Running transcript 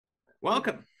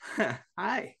Welcome.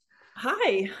 Hi.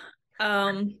 Hi.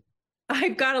 Um,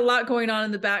 I've got a lot going on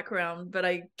in the background, but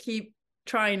I keep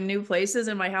trying new places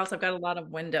in my house. I've got a lot of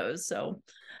windows, so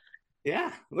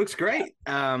Yeah, looks great.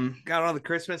 Got all the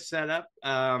Christmas set up.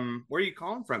 Where are you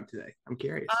calling from today? I'm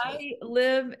curious. I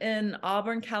live in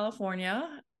Auburn,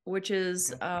 California, which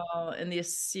is Okay. in the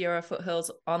Sierra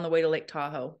foothills on the way to Lake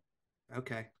Tahoe.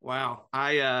 Okay. Wow.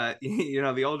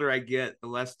 The older I get, the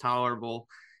less tolerable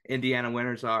Indiana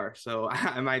winters are. So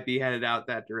I might be headed out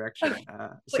that direction Wait,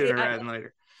 sooner rather than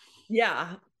later.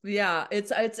 yeah, yeah.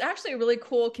 It's actually a really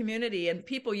cool community, and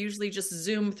people usually just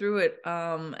zoom through it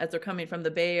as they're coming from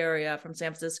the Bay Area, from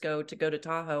San Francisco to go to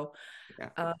Tahoe. Yeah.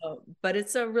 Uh, but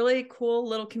it's a really cool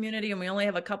little community, and we only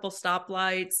have a couple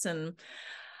stoplights, and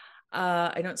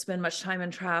I don't spend much time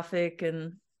in traffic,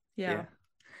 and yeah.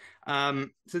 Yeah.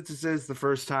 Since this is the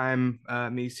first time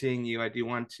me seeing you, I do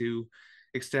want to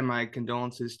extend my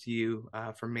condolences to you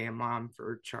from me and mom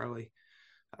for Charlie.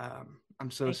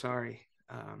 I'm so Thank you. sorry,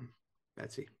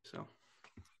 Betsy. So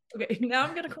Okay, now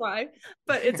I'm gonna cry,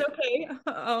 but it's okay.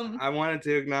 I wanted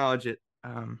to acknowledge it.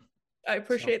 I So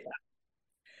appreciate that.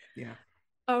 yeah,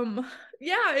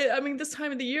 Yeah, I mean, this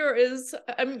time of the year is,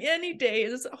 I mean, any day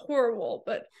is horrible,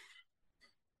 but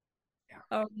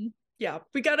yeah, yeah,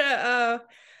 we gotta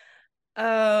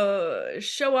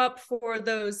show up for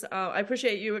those. I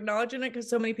appreciate you acknowledging it because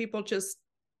so many people just,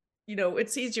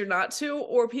 it's easier not to,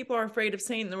 or people are afraid of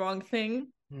saying the wrong thing.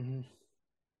 hmm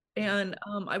yeah, And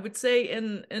I would say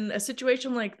in a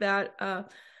situation like that,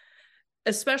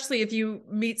 especially if you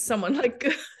meet someone like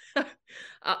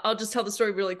I'll just tell the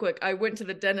story really quick. I went to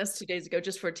the dentist 2 days ago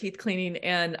just for teeth cleaning,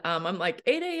 and I'm like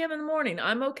 8 a.m. in the morning.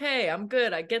 I'm okay. I'm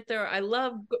good. I get there. I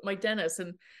love my dentist,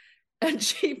 and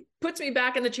she puts me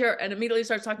back in the chair and immediately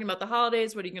starts talking about the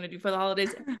holidays. What are you going to do for the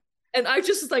holidays? And I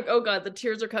just was like, oh God, the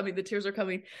tears are coming. The tears are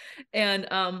coming. And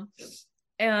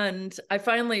and I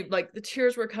finally, like, the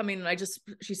tears were coming, and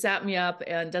she sat me up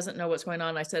and doesn't know what's going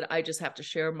on. I said, I just have to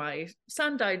share, my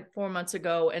son died 4 months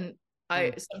ago, and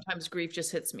I mm, sometimes grief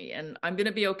just hits me, and I'm going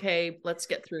to be okay. Let's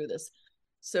get through this.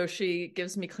 So she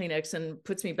gives me Kleenex and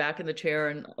puts me back in the chair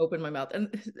and opened my mouth.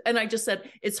 And I just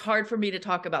said, it's hard for me to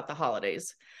talk about the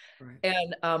holidays. right.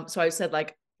 And so I said,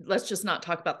 like, let's just not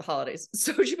talk about the holidays.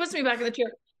 So she puts me back in the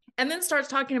chair and then starts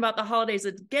talking about the holidays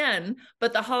again,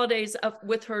 but the holidays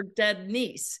with her dead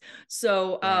niece.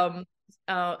 So,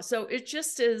 Right. so it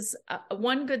just is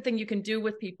one good thing you can do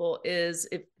with people is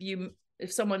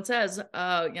if someone says,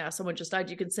 yeah, someone just died,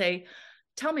 you can say,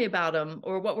 tell me about him,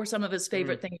 or what were some of his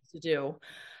favorite Mm, things to do.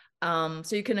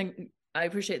 So you can, I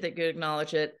appreciate that you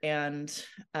acknowledge it. And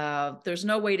there's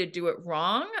no way to do it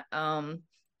wrong.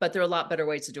 But there are a lot better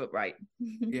ways to do it right.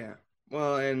 yeah.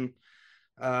 Well, and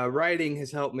writing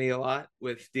has helped me a lot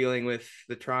with dealing with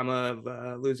the trauma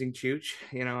of losing Chooch.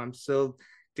 I'm still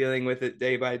dealing with it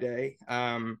day by day.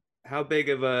 How big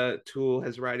of a tool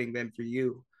has writing been for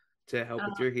you to help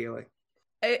with Uh, your healing?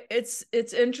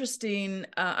 it's interesting.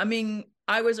 I mean,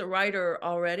 I was a writer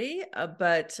already,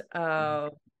 but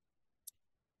Mhm.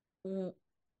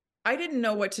 I didn't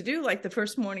know what to do like the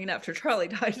first morning after Charlie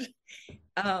died.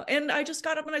 And I just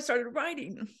got up and I started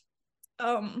writing.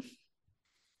 Um,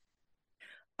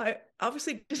 I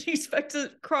obviously didn't expect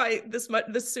to cry this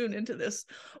soon into this,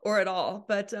 or at all.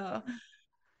 But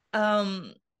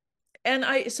um, and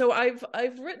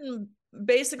I've written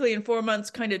basically in 4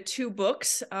 months kind of two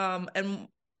books.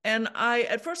 And I,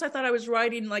 at first, I thought I was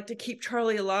writing like to keep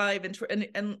Charlie alive,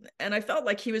 and I felt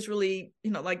like he was really,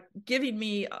 like, giving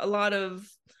me a lot of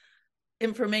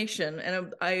information,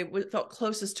 and felt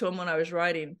closest to him when I was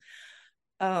writing.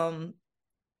 Um,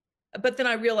 but then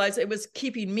I realized it was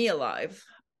keeping me alive.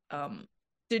 Um,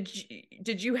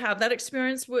 did you have that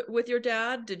experience with your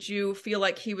dad? Did you feel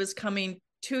like he was coming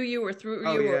to you or through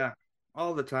Oh you, or yeah,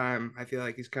 all the time. I feel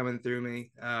like he's coming through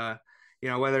me.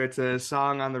 Whether it's a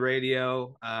song on the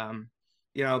radio.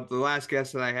 The last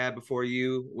guest that I had before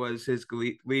you was his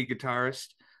lead guitarist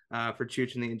for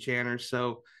Chooch and the Enchanters.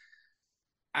 So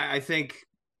I think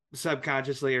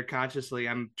subconsciously or consciously,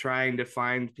 I'm trying to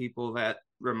find people that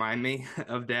remind me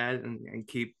of Dad and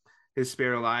keep his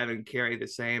spirit alive and carry the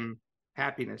same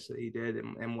happiness that he did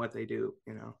and what they do.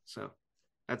 So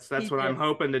that's he what I'm did?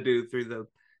 hoping to do through the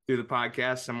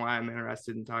podcast, and why I'm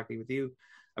interested in talking with you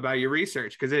about your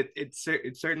research, because it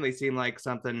certainly seemed like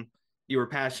something you were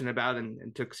passionate about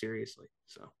and took seriously.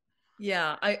 So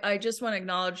Yeah, I just want to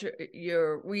acknowledge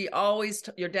your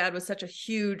dad was such a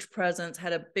huge presence,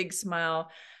 had a big smile.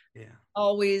 yeah,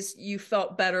 Always, you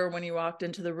felt better when you walked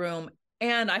into the room.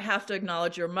 And I have to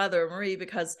acknowledge your mother, Marie,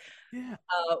 because Yeah.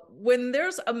 when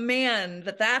there's a man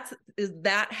that is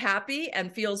that happy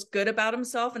and feels good about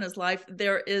himself in his life,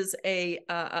 there is an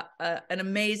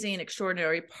amazing,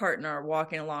 extraordinary partner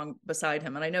walking along beside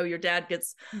him. And I know your dad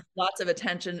gets lots of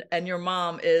attention, and your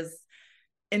mom is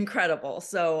incredible.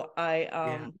 So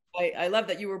Yeah. I love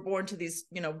that you were born to these,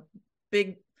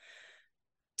 big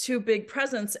two big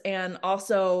presents. And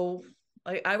also,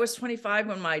 I was 25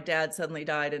 when my dad suddenly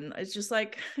died, and it's just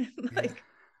like Yeah. like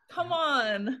come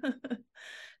on.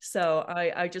 So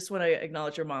I just want to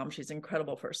acknowledge your mom. She's an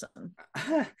incredible person.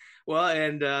 Yeah. Well,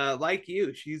 and like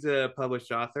you, she's a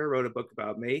published author, wrote a book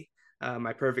about me.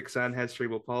 My perfect son has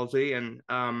cerebral palsy, and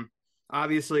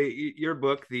obviously your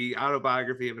book, The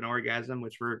Autobiography of an Orgasm,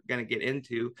 which we're going to get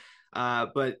into.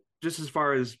 But just as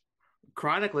far as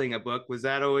chronicling a book, was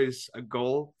that always a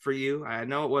goal for you? I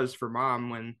know it was for mom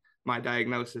when my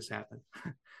diagnosis happened.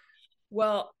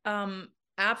 Well,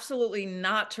 absolutely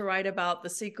not to write about the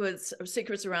secrets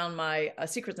around my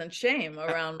secrets and shame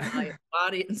around my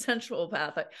body and sensual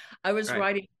path. I was Right.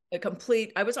 writing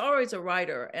I was always a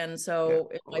writer. And Yeah. so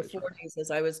in my Always was. 40s,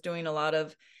 as I was doing a lot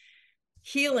of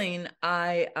healing,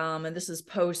 and this is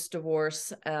post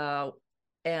divorce,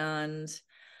 and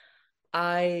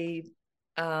I,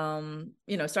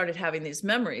 started having these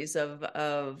memories of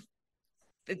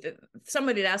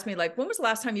somebody had asked me, like, when was the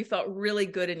last time you felt really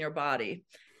good in your body?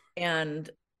 And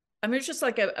I mean, it's just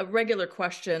like a regular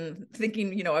question,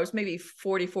 thinking, I was maybe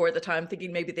 44 at the time,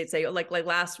 thinking maybe they'd say, oh, like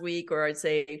last week, or I'd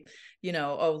say,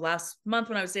 oh, last month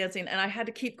when I was dancing. And I had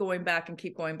to keep going back and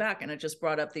keep going back. And it just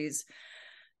brought up these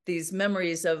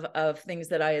memories of things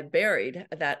that I had buried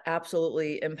that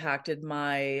absolutely impacted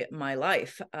my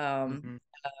life. Mm-hmm.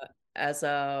 As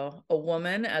a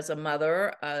woman, as a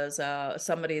mother, as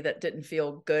somebody that didn't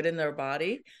feel good in their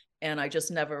body. And I just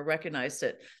never recognized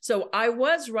it. So I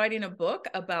was writing a book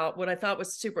about what I thought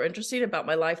was super interesting about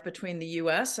my life between the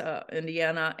US,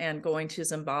 Indiana, and going to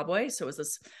Zimbabwe. So it was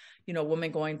this,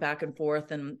 woman going back and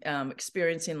forth and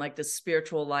experiencing like this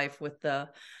spiritual life with the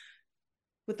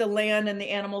land and the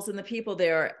animals and the people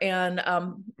there. And but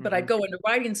Mm-hmm. I'd go into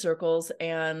writing circles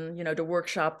and to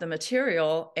workshop the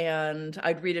material, and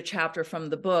I'd read a chapter from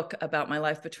the book about my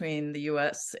life between the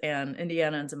US and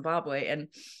Indiana and Zimbabwe, and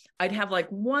I'd have like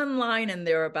one line in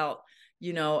there about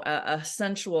a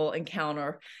sensual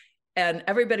encounter, and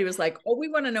everybody was like, oh, we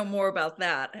want to know more about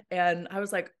that. And I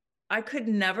was like, I could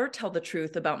never tell the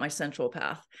truth about my sensual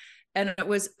path. And it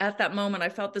was at that moment I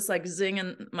felt this like zing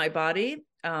in my body.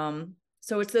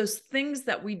 So it's those things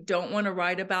that we don't want to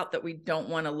write about, that we don't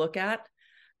want to look at,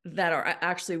 that are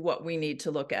actually what we need to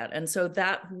look at. And so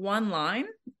that one line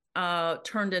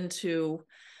turned into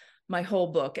my whole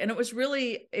book. And it was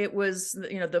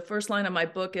the first line of my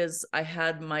book is, I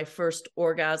had my first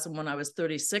orgasm when I was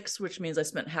 36, which means I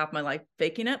spent half my life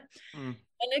faking it. Mm.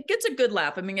 And it gets a good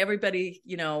laugh. I mean, everybody,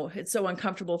 it's so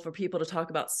uncomfortable for people to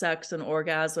talk about sex and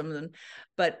orgasms,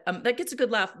 but that gets a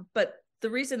good laugh. But the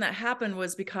reason that happened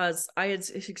was because I had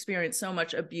experienced so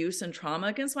much abuse and trauma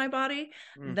against my body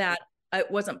Mm. that it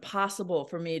wasn't possible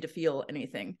for me to feel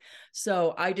anything.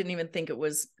 So I didn't even think it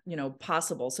was,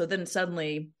 possible. So then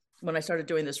suddenly, when I started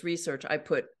doing this research, I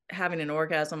put having an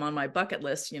orgasm on my bucket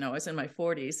list. I was in my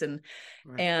 40s,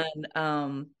 Right.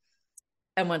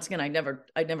 and once again, I'd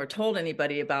never told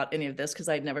anybody about any of this because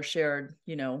I'd never shared,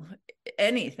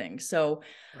 anything. So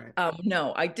Right.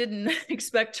 no, I didn't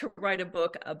expect to write a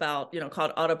book about,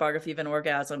 called Autobiography of an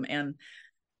Orgasm. And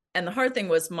the hard thing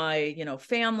was my,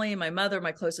 family, my mother,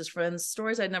 my closest friends,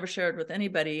 stories I'd never shared with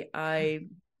anybody. I,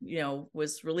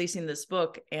 was releasing this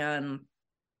book, and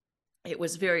it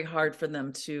was very hard for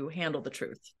them to handle the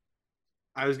truth.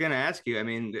 I was going to ask you, I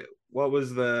mean, what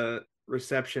was the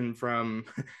reception from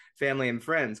family and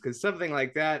friends? Because something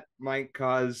like that might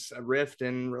cause a rift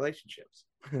in relationships.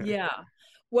 Yeah.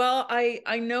 Well,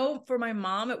 I know for my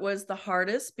mom, it was the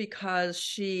hardest because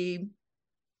she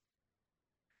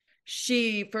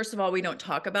first of all, we don't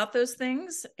talk about those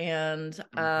things.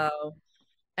 Mhm.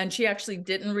 And she actually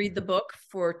didn't read the book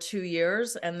for 2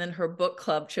 years. And then her book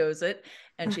club chose it,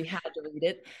 and she had to read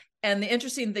it. And the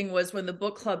interesting thing was, when the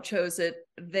book club chose it,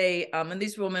 and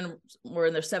these women were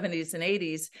in their 70s and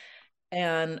 80s.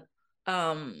 And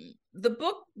the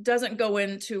book doesn't go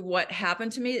into what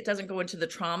happened to me. It doesn't go into the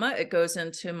trauma. It goes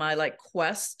into my like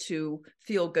quest to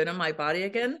feel good in my body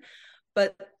again.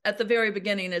 But at the very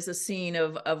beginning is a scene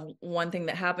of one thing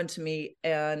that happened to me,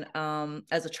 and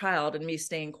as a child, and me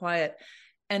staying quiet.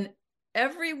 And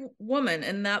every woman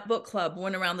in that book club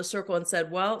went around the circle and said,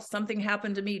 well, something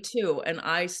happened to me too. And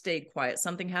I stayed quiet.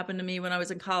 Something happened to me when I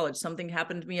was in college. Something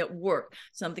happened to me at work.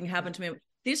 Something happened to me.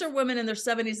 These are women in their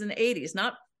 70s and 80s,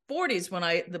 not 40s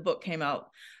when the book came out,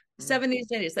 Mm. 70s,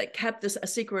 80s, that kept this a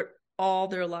secret all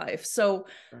their life. So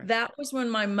Right. that was when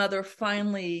my mother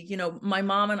finally, my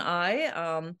mom and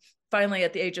I, finally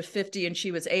at the age of 50 and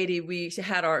she was 80, we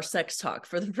had our sex talk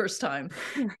for the first time.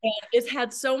 And it's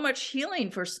had so much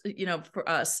healing for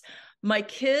us. My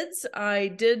kids, I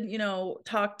did,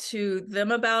 talk to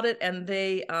them about it, and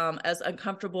they, as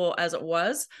uncomfortable as it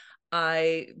was,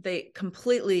 they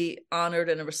completely honored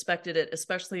and respected it,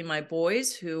 especially my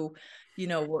boys who,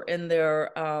 were in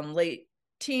their late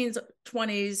teens,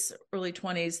 20s, early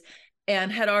 20s,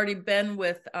 and had already been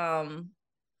with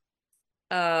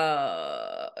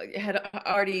had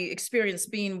already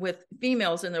experienced being with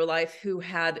females in their life who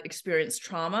had experienced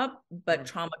trauma, but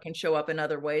trauma can show up in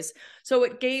other ways. So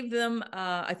it gave them,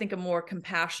 I think, a more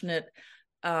compassionate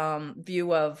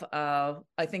view of,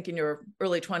 I think in your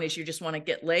early 20s, you just want to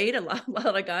get laid, a lot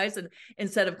of guys, and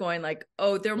instead of going like,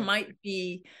 oh, there might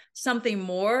be something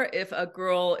more if a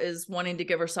girl is wanting to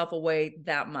give herself away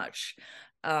that much.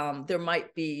 There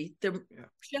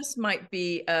just might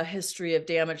be a history of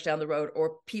damage down the road,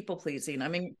 or people pleasing. I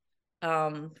mean,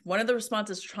 one of the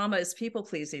responses to trauma is people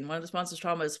pleasing. One of the responses to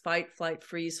trauma is fight, flight,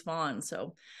 freeze, fawn.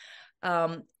 So,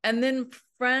 and then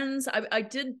friends, I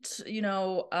did,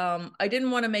 I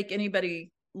didn't want to make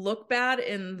anybody look bad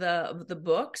in the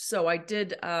book. So I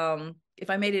did, if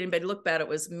I made anybody look bad, it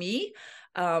was me.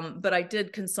 But I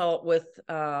did consult with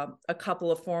a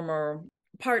couple of former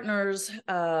partners,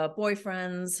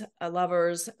 boyfriends,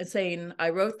 lovers, saying, I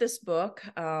wrote this book.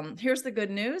 Here's the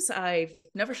good news. I've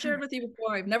never shared with you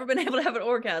before. I've never been able to have an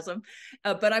orgasm,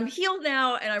 but I'm healed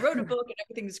now, and I wrote a book and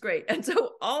everything's great. And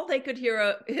so all they could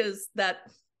hear is that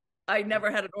I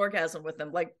never had an orgasm with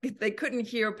them. Like they couldn't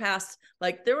hear past,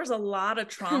 like there was a lot of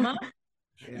trauma.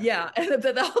 Yeah.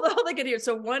 But all they could hear.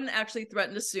 So one actually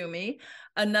threatened to sue me.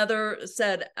 Another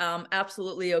said,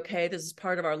 absolutely okay. This is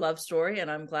part of our love story,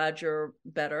 and I'm glad you're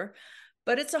better.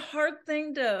 But it's a hard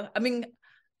thing I mean,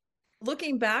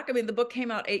 looking back, I mean, the book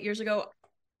came out 8 years ago.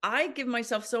 I give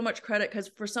myself so much credit because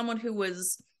for someone who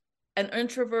was an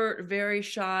introvert, very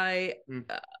shy,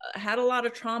 had a lot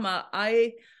of trauma,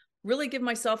 I really give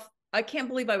myself, I can't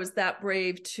believe I was that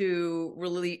brave to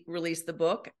release the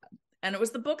book. And it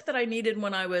was the book that I needed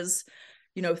when I was,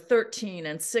 13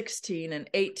 and 16 and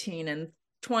 18 and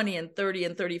 20 and 30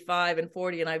 and 35 and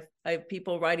 40. And I have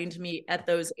people writing to me at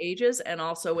those ages and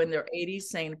also in their 80s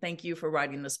saying, thank you for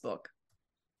writing this book.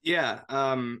 Yeah.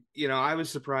 I was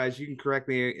surprised. You can correct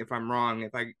me if I'm wrong,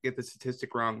 if I get the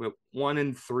statistic wrong, but 1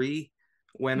 in 3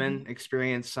 women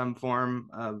experience some form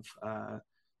of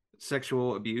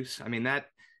sexual abuse. I mean, that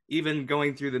even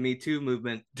going through the Me Too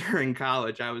movement during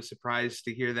college, I was surprised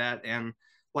to hear that. And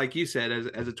like you said,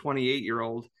 as a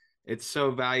 28-year-old, it's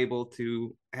so valuable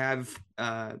to have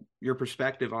your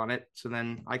perspective on it, so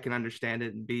then I can understand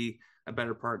it and be a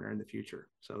better partner in the future.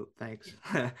 So thanks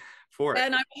for it.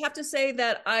 And I have to say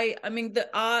that I mean,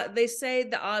 they say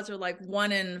the odds are like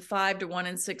 1 in 5 to 1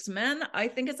 in 6 men. I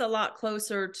think it's a lot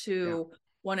closer to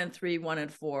 1 in 3, 1 in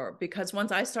 4, because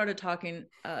once I started talking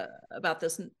about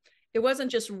this, it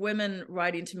wasn't just women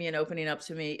writing to me and opening up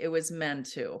to me, it was men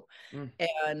too.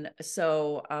 And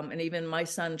so, and even my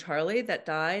son, Charlie, that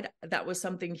died, that was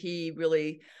something he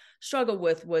really struggled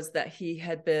with, was that he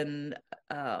had been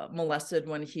molested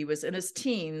when he was in his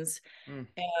teens.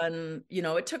 And,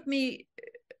 it took me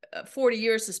 40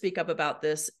 years to speak up about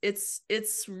this.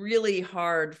 It's really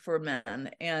hard for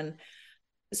men. And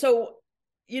so,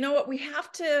 you know what, we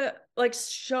have to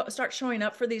start showing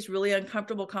up for these really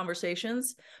uncomfortable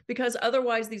conversations, because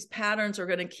otherwise these patterns are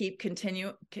going to keep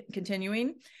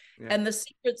continuing. And the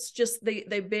secrets just,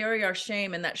 they bury our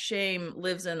shame, and that shame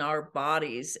lives in our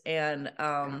bodies. And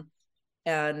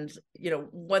and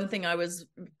one thing I was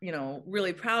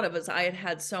really proud of is I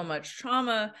had so much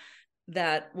trauma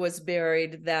that was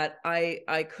buried that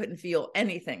I couldn't feel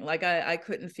anything. Like I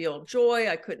couldn't feel joy.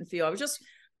 I was just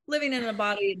living in a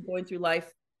body and going through life,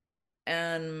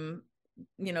 and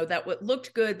that what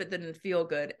looked good but didn't feel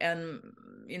good. And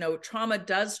trauma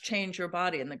does change your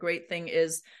body, and the great thing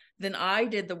is then I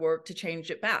did the work to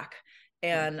change it back.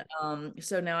 And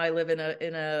so now I live in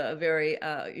a very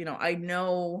I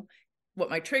know what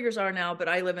my triggers are now, but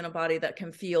I live in a body that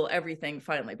can feel everything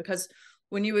finally. Because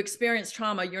when you experience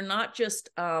trauma, you're not just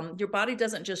your body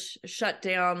doesn't just shut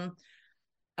down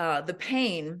the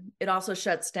pain, it also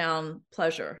shuts down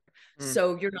pleasure.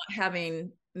 So you're not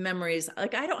having memories.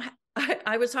 Like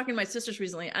I was talking to my sisters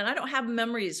recently, and I don't have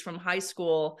memories from high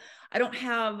school. I don't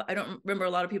remember a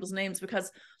lot of people's names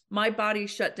because my body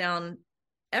shut down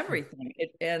everything.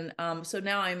 So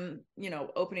now I'm,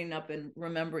 opening up and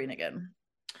remembering again.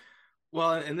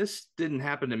 Well, and this didn't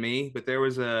happen to me, but there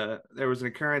was an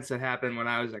occurrence that happened when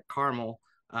I was at Carmel.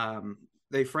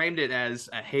 They framed it as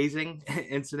a hazing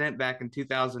incident back in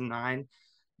 2009,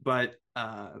 but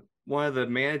one of the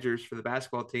managers for the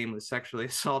basketball team was sexually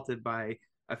assaulted by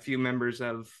a few members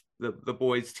of the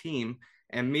boys' team.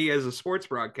 And me, as a sports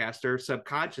broadcaster,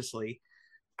 subconsciously,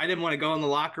 I didn't want to go in the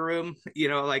locker room.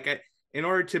 In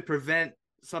order to prevent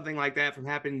something like that from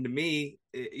happening to me,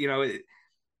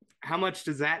 how much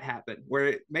does that happen?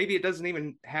 Where maybe it doesn't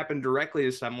even happen directly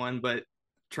to someone, but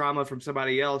trauma from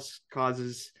somebody else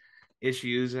causes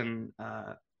issues and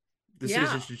Yeah,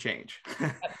 decisions to change.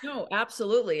 no,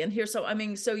 absolutely. And here, so I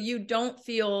mean, so you don't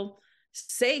feel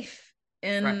safe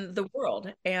Right. in the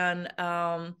world,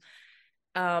 um,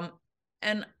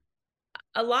 and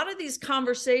a lot of these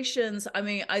conversations, I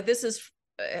mean, this is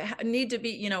need to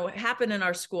be, happen in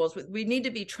our schools. We need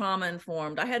to be trauma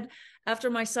informed. After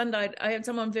my son died, I had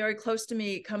someone very close to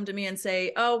me come to me and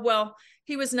say, oh, well,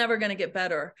 he was never going to get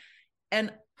better.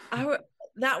 And I,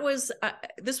 that was,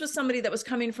 this was somebody that was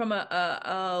coming from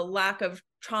a lack of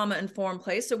trauma informed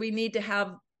place. So we need to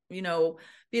have,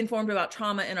 be informed about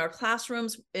trauma in our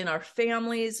classrooms, in our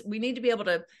families. We need to be able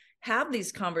to have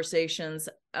these conversations.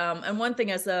 And one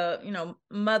thing, as a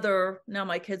mother, now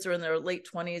my kids are in their late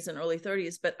 20s and early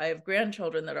 30s, but I have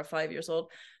grandchildren that are 5 years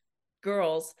old,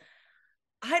 girls.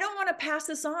 I don't want to pass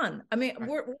this on. I mean,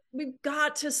 Right. we've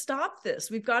got to stop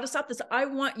this. We've got to stop this. I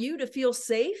want you to feel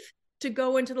safe to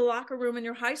go into the locker room in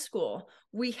your high school.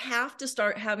 We have to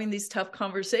start having these tough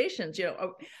conversations.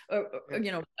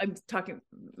 I'm talking,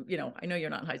 I know you're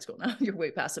not in high school now, you're way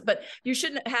past it, but you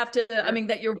shouldn't have to, I Sure. mean,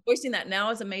 that you're voicing that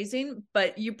now is amazing,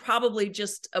 but you probably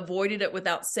just avoided it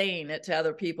without saying it to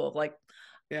other people. Like,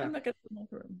 Yeah. I'm not going to the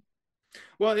locker room.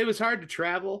 Well, it was hard to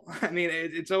travel. I mean,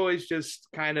 it's always just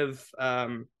kind of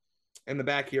in the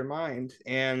back of your mind.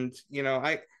 And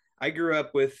I grew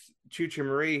up with Chucha and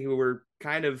Marie, who were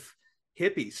kind of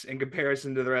hippies in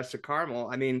comparison to the rest of Carmel.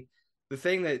 I mean, the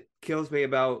thing that kills me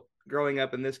about growing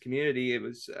up in this community, it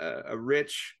was a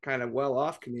rich, kind of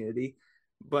well-off community,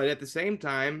 but at the same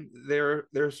time,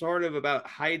 they're sort of about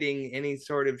hiding any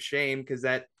sort of shame because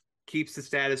that keeps the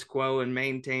status quo and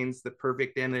maintains the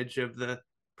perfect image of the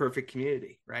perfect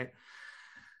community, right?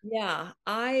 Yeah,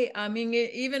 I mean,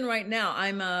 even right now,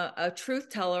 I'm a truth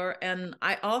teller, and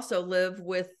I also live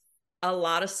with a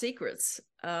lot of secrets,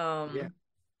 Yeah.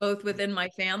 both within my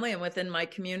family and within my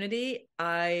community.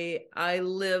 I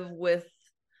live with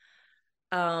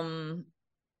um,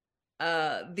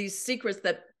 these secrets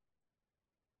that,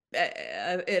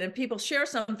 and if people share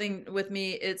something with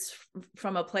me, it's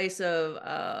from a place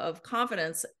of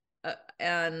confidence,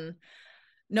 and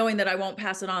knowing that I won't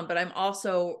pass it on. But I'm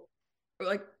also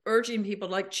like urging people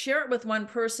to like share it with one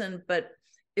person, but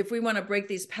if we want to break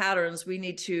these patterns, we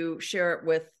need to share it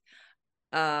with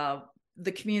uh,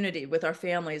 the community, with our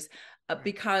families, Right.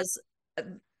 because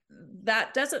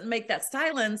that doesn't make that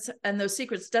silence and those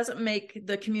secrets doesn't make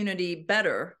the community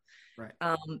better. Right.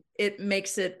 It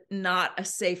makes it not a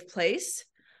safe place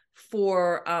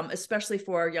for, especially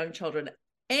for our young children.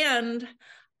 And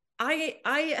I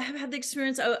have had the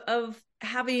experience of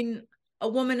having a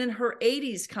woman in her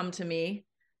 80s come to me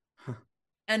Huh.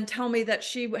 and tell me that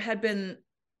she had been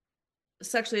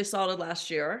sexually assaulted last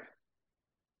year,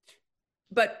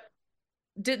 but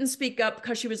didn't speak up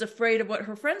because she was afraid of what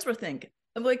her friends were thinking.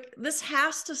 I'm like, this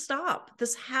has to stop.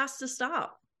 This has to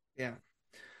stop. Yeah.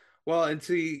 Well, and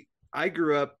see, I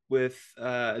grew up with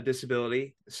a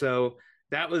disability, so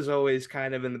that was always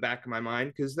kind of in the back of my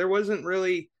mind because there wasn't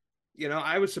really,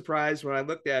 I was surprised when I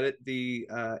looked at it. The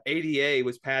ADA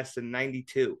was passed in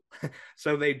 '92,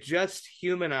 so they just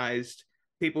humanized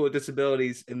people with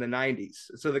disabilities in the '90s.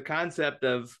 So the concept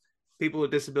of people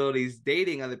with disabilities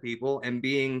dating other people and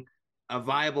being a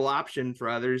viable option for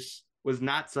others was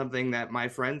not something that my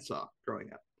friends saw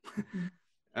growing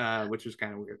up, which was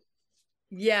kind of weird.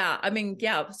 Yeah, I mean,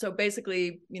 yeah. So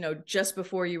basically, just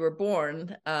before you were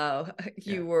born, Yeah.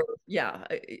 you were, yeah,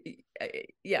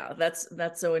 yeah. That's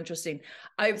so interesting.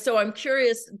 I'm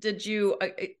curious. Did you,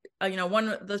 one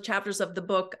of the chapters of the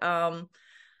book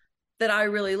that I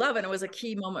really love, and it was a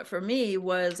key moment for me,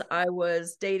 was I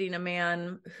was dating a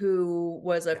man who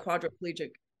was a Yeah.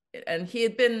 quadriplegic, and he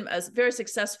had been a very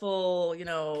successful,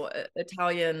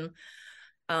 Italian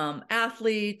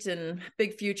athlete and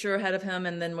big future ahead of him,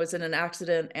 and then was in an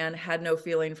accident and had no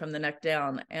feeling from the neck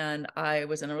down. And I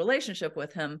was in a relationship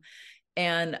with him,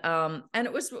 and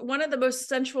it was one of the most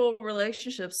sensual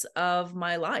relationships of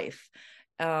my life.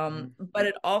 Mhm. But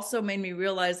it also made me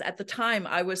realize at the time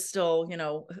I was still,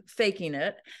 faking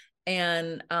it,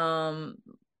 and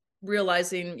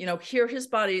realizing, here his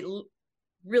body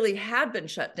really had been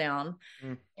shut down,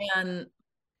 Mm. and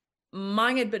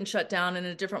mine had been shut down in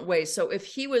a different way. So if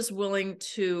he was willing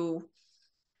to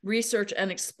research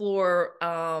and explore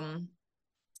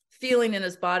feeling in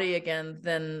his body again,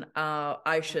 then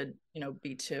I should,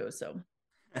 be too. So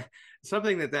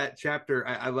Something that chapter,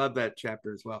 I love that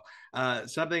chapter as well.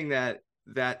 Something that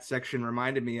section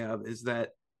reminded me of is that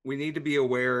we need to be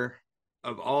aware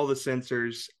of all the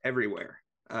sensors everywhere.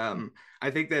 I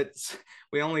think that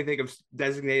we only think of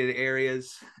designated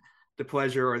areas to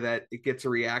pleasure, or that it gets a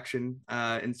reaction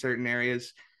in certain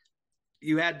areas.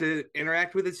 You had to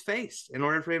interact with his face in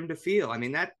order for him to feel. I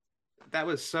mean, that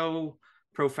was so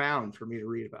profound for me to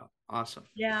read about. Awesome.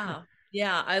 yeah.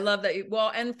 Yeah, I love that.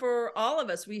 Well, and for all of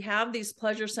us, we have these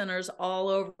pleasure centers all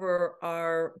over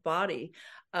our body.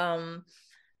 And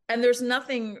there's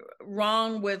nothing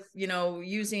wrong with,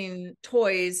 using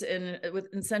toys in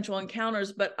sensual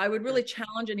encounters, but I would really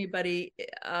challenge anybody,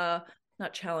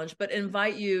 not challenge, but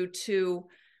invite you to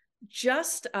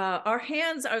just our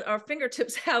hands, our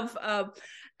fingertips have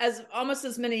as almost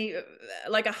as many,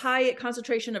 like a high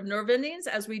concentration of nerve endings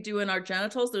as we do in our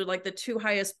genitals. They're like the two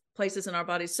highest places in our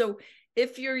bodies. So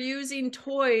if you're using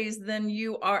toys, then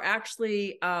you are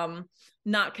actually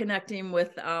not connecting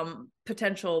with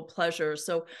potential pleasure.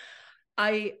 So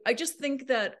I just think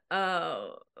that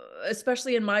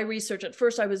especially in my research, at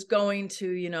first I was going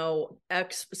to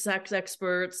sex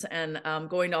experts and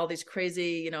going to all these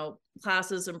crazy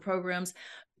classes and programs,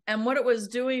 and what it was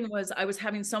doing was I was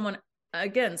having someone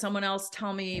else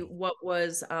tell me what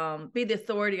was be the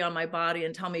authority on my body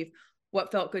and tell me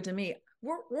what felt good to me.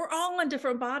 We're all in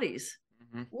different bodies.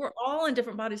 Mm-hmm. We're all in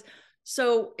different bodies.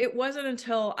 So it wasn't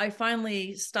until I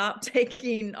finally stopped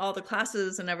taking all the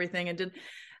classes and everything and did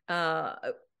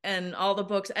and all the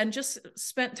books and just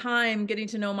spent time getting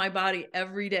to know my body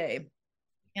every day.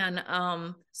 And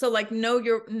so like know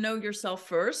yourself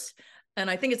first. And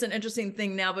I think it's an interesting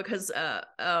thing now because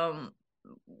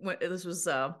this was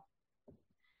a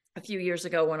few years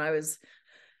ago when I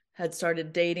had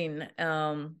started dating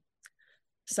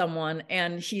someone,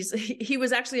 and he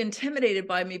was actually intimidated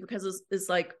by me because it's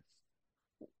like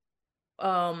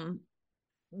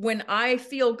when I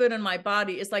feel good in my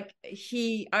body, it's like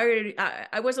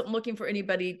I wasn't looking for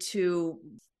anybody to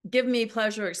give me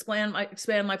pleasure, expand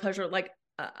my pleasure. Like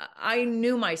I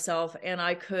knew myself and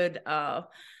I could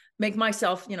make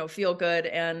myself, feel good.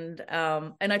 And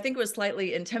I think it was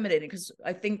slightly intimidating because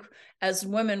I think as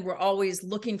women, we're always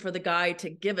looking for the guy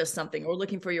to give us something or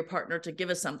looking for your partner to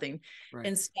give us something, right,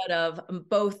 instead of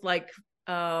both like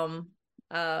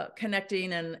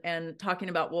connecting and talking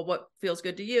about, well, what feels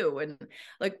good to you, and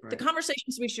like right, the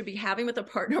conversations we should be having with a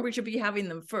partner, we should be having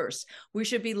them first. We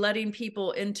should be letting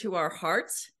people into our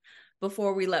hearts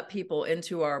before we let people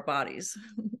into our bodies.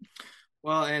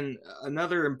 Well, and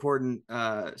another important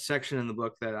section in the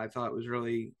book that I thought was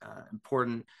really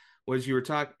important was you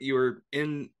were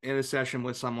in a session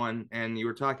with someone and you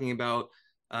were talking about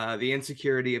the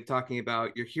insecurity of talking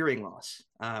about your hearing loss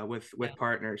with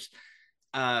partners.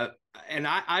 And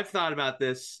I've thought about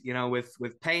this,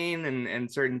 with pain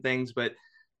and certain things, but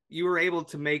you were able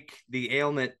to make the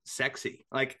ailment sexy.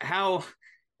 Like how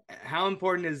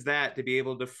important is that to be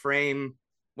able to frame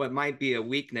what might be a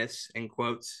weakness in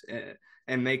quotes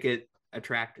and make it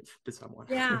attractive to someone?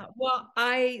 Yeah, well,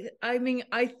 I mean,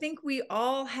 I think we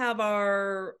all have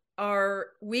our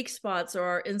weak spots or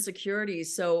our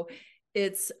insecurities. So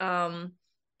it's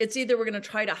either we're going to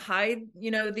try to hide,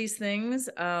 these things.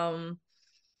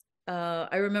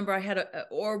 I remember I had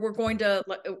or we're going to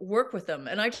work with them,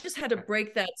 and I just had to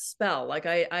break that spell. Like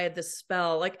I had this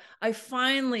spell, like I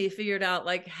finally figured out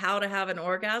like how to have an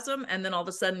orgasm. And then all of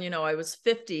a sudden, I was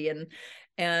 50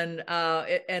 and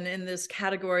in this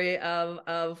category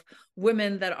of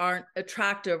women that aren't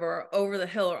attractive or over the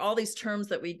hill, or all these terms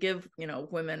that we give,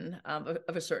 women of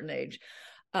a certain age.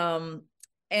 And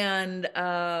then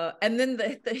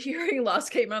the hearing loss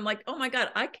came, and I'm like, oh my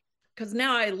God, because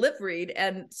now I lip read,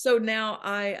 and so now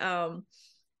I'm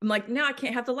like, now I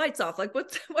can't have the lights off. Like,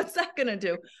 what's that gonna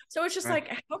do? So it's just right,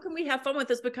 like, how can we have fun with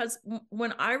this? Because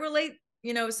when I relate,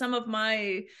 some of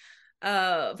my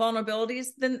vulnerabilities,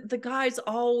 then the guys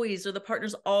always, or the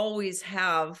partners always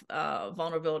have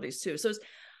vulnerabilities too. So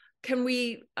can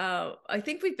we? I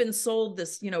think we've been sold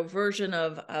this, version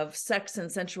of sex and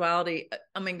sensuality.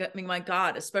 I mean, my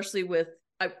God, especially with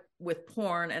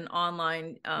porn and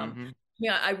online. Mm-hmm.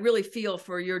 Yeah, I really feel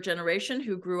for your generation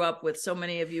who grew up with, so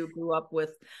many of you grew up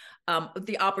with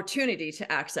the opportunity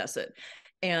to access it,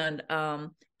 and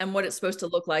what it's supposed to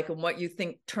look like, and what you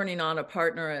think turning on a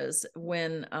partner is,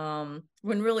 when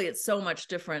really it's so much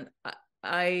different.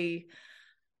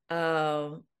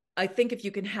 I think if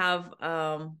you can have,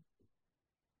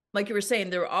 like you were saying,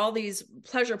 there are all these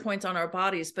pleasure points on our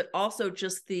bodies, but also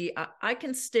just I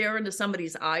can stare into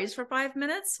somebody's eyes for 5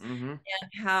 minutes Mm-hmm.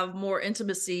 and have more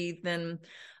intimacy than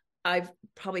I've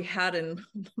probably had in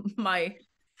my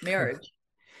marriage.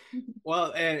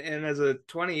 Well, and as a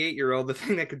 28-year-old, the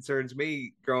thing that concerns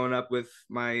me growing up with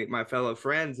my fellow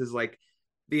friends is like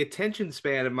the attention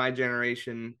span of my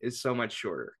generation is so much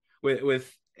shorter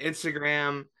with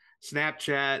Instagram,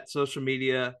 Snapchat, social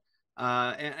media,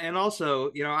 and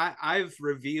also, I've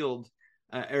revealed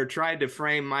or tried to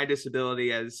frame my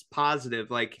disability as positive,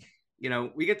 like,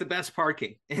 we get the best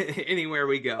parking anywhere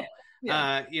we go.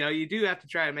 Yeah. You do have to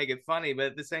try to make it funny, but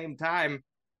at the same time,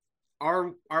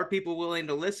 are people willing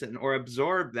to listen or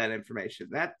absorb that information?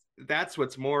 That's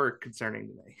what's more concerning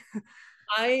to me.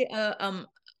 I uh, um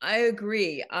I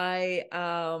agree. I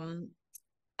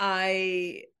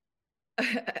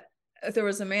there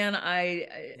was a man I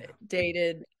Yeah.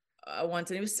 dated once,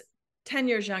 and he was 10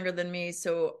 years younger than me.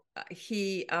 So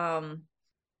he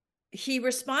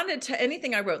responded to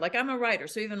anything I wrote. Like, I'm a writer,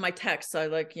 so even my texts, I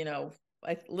like,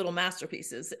 like little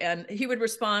masterpieces. And he would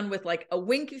respond with like a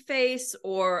winky face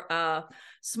or a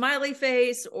smiley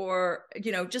face, or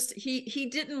just he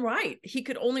didn't write. He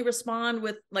could only respond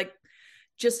with like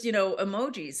just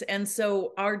emojis. And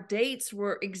so our dates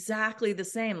were exactly the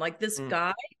same. Like, this Mm.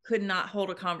 guy could not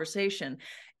hold a conversation.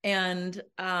 And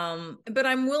but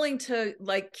I'm willing to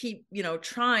like keep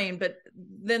trying, but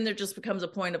then there just becomes a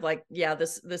point of like, yeah,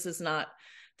 this is not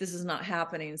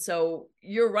happening. So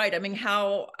you're right. I mean,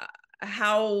 how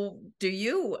do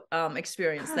you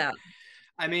experience that?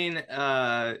 I mean,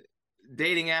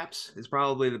 dating apps is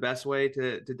probably the best way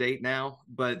to date now.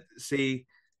 But see,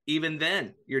 even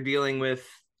then, you're dealing with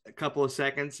a couple of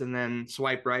seconds and then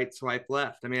swipe right, swipe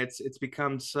left. I mean, it's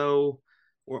become so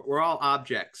we're all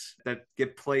objects that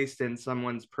get placed in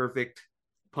someone's perfect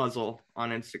puzzle on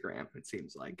Instagram. It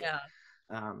seems like. Yeah.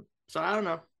 So I don't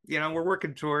know. We're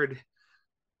working toward Well,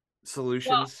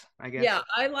 solutions, I yeah, guess.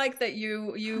 I like that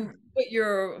you put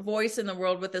your voice in the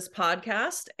world with this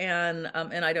podcast, and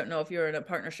I don't know if you're in a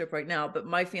partnership right now, but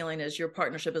my feeling is your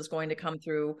partnership is going to come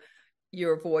through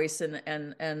your voice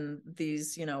and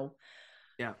these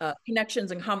Yeah.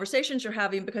 connections and conversations you're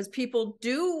having, because people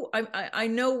do. I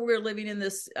know we're living in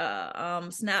this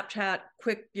Snapchat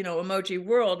quick emoji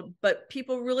world, but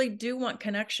people really do want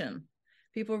connection.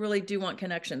 People really do want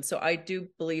connection. So I do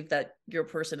believe that your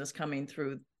person is coming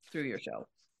through your show.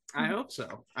 I hope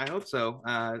so. I hope so.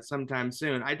 Sometime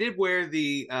soon. I did wear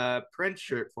the Prince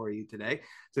shirt for you today,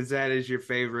 since that is your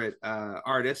favorite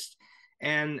artist.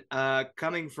 And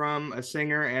coming from a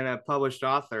singer and a published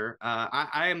author,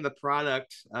 I am the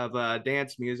product of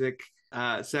dance music,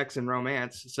 sex, and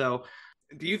romance. So,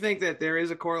 do you think that there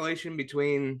is a correlation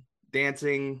between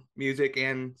dancing, music,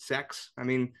 and sex? I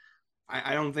mean,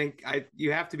 I don't think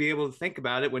you have to be able to think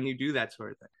about it when you do that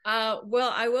sort of thing.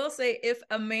 Well, I will say, if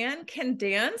a man can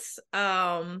dance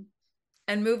and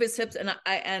move his hips,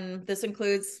 and this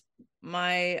includes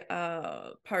my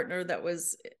partner that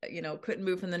was couldn't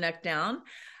move from the neck down.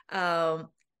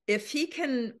 If he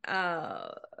can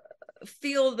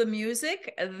feel the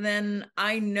music, then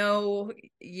I know,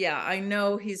 yeah, I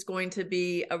know he's going to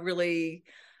be a really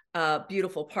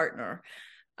beautiful partner.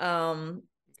 Um,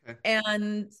 Okay.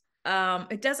 and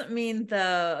it doesn't mean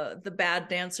the bad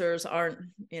dancers aren't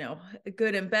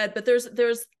good in bed, but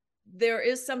there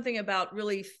is something about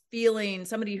really feeling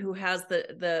somebody who has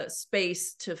the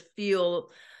space to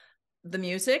feel the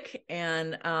music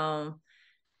and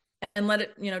let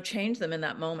it change them in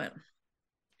that moment.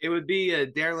 It would be a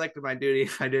derelict of my duty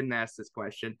if I didn't ask this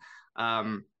question.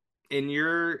 Um, in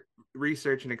your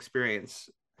research and experience,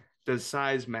 does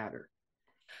size matter?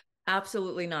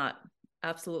 Absolutely not.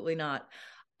 Absolutely not.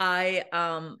 I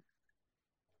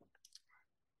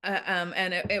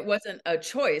and it wasn't a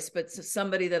choice, but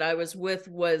somebody that I was with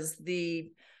was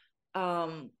the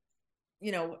um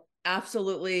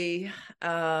absolutely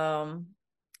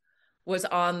was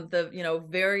on the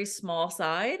very small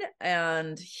side,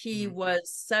 and he Mm-hmm.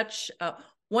 was such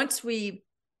once we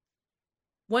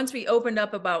once we opened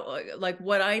up about like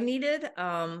what I needed,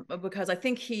 because I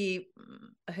think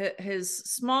his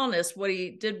smallness, what he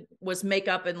did was make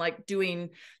up and like doing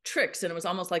tricks, and it was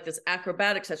almost like this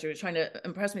acrobatic session. He was trying to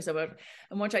impress me so much.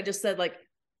 And once I just said, like,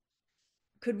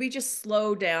 could we just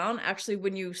slow down? Actually,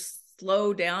 when you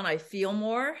slow down, I feel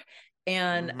more.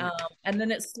 Mm-hmm. And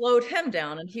then it slowed him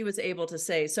down, and he was able to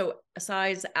say, so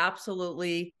size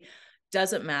absolutely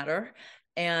doesn't matter.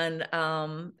 And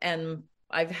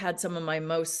I've had some of my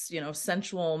most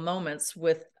sensual moments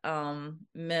with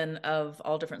men of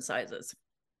all different sizes.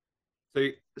 So,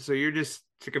 so you're just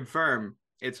to confirm,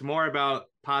 it's more about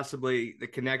possibly the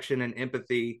connection and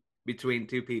empathy between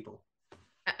two people.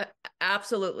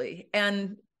 Absolutely.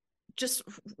 And just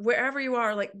wherever you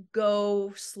are, like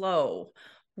go slow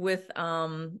with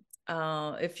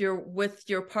if you're with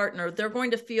your partner, they're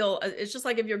going to feel, it's just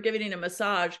like if you're giving a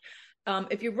massage,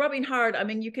 if you're rubbing hard, I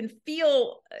mean, you can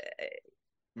feel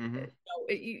Mm-hmm.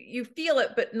 you feel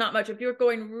it, but not much. If you're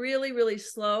going really, really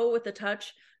slow with the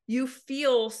touch, you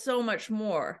feel so much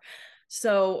more.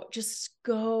 So just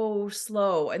go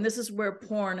slow. And this is where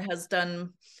porn has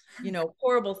done,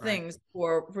 horrible Right. things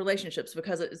for relationships,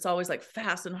 because it's always like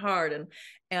fast and hard.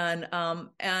 And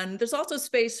there's also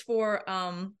space for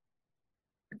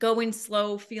going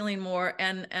slow, feeling more,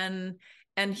 and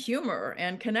humor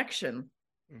and connection.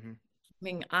 Mm-hmm. I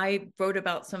mean, I wrote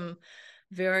about some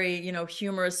very,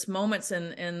 humorous moments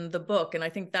in the book. And I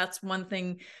think that's one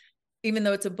thing, even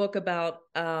though it's a book about,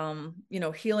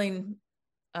 healing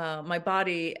my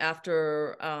body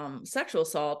after sexual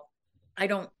assault, I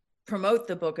don't promote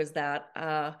the book as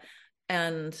that.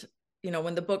 And,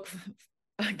 when the book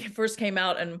first came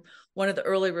out, and one of the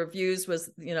early reviews was,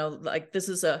 like, this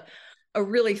is a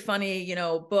really funny,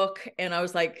 book. And I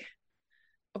was like,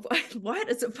 what?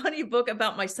 It's a funny book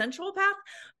about my sensual path.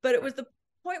 But it was, the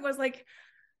point was like,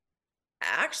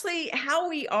 actually how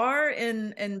we are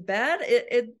in bed,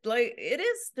 it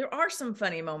is, there are some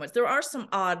funny moments, there are some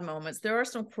odd moments, there are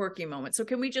some quirky moments. So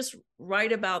can we just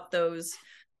write about those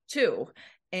too?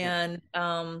 And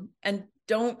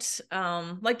don't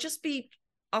like, just be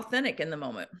authentic in the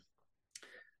moment.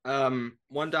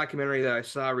 One documentary that I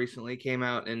saw recently came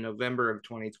out in November of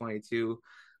 2022.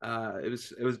 It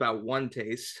was about One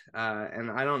Taste,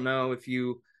 and I don't know if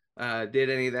you did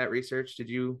any of that research.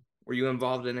 Were you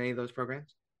involved in any of those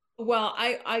programs? Well,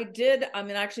 I did. I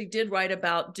mean, I actually did write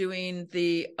about doing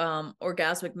the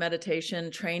orgasmic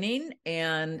meditation training,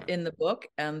 and Yeah. in the book,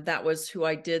 and that was who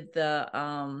I did the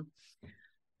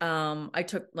I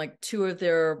took like two of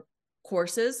their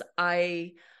courses.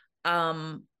 I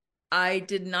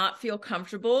did not feel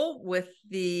comfortable with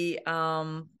the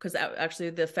because actually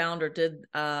the founder did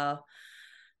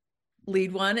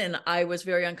lead one, and I was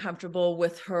very uncomfortable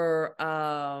with her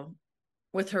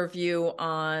view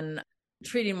on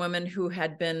treating women who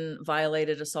had been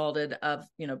violated, assaulted, of,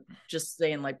 just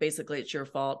saying like, basically it's your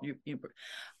fault.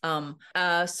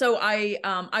 So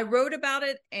I wrote about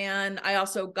it, and I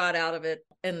also got out of it.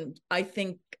 And I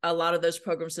think a lot of those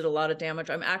programs did a lot of damage.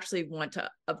 I'm actually want to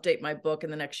update my book in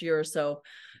the next year or so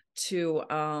to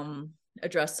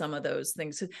address some of those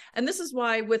things. And this is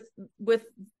why with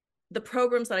the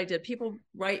programs that I did, people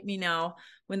write me now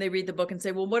when they read the book and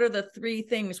say, well, what are the three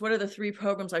things? What are the three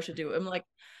programs I should do? I'm like,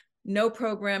 no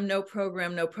program, no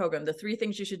program, no program. The three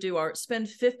things you should do are spend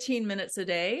 15 minutes a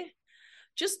day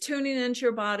just tuning into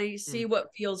your body, see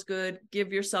what feels good,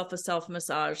 give yourself a self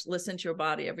massage, listen to your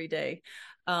body every day.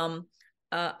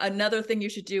 Another thing you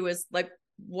should do is like,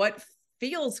 what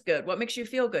feels good, what makes you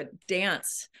feel good,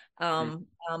 dance.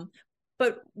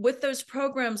 But with those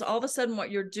programs, all of a sudden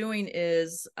what you're doing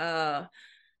is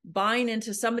buying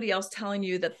into somebody else telling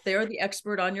you that they're the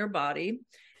expert on your body.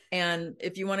 And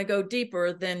if you want to go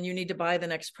deeper, then you need to buy the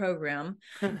next program.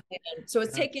 And so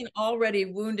it's Yeah. taking already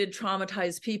wounded,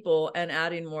 traumatized people and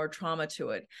adding more trauma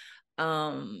to it.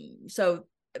 So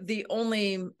the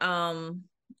only,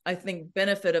 I think,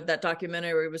 benefit of that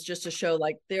documentary was just to show,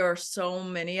 like, there are so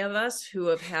many of us who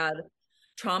have had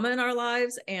trauma in our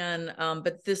lives, and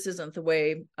but this isn't the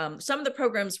way. Some of the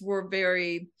programs were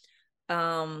very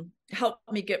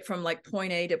helped me get from like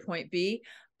point A to point B,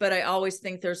 but I always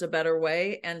think there's a better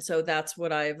way. And so that's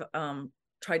what I've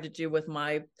tried to do with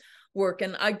my work.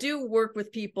 And I do work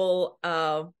with people.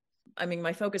 I mean,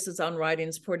 my focus is on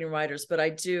writing, supporting writers, but I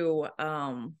do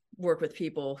work with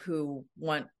people who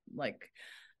want like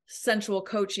sensual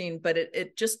coaching, but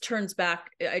it just turns back.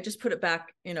 I just put it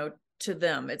back, to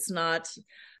them. It's not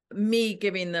me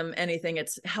giving them anything.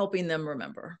 It's helping them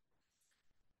remember.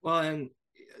 Well, and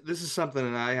this is something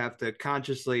that I have to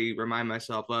consciously remind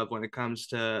myself of when it comes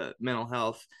to mental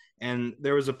health. And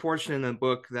there was a portion in the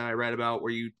book that I read about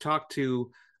where you talked to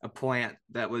a plant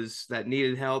that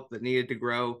needed help, that needed to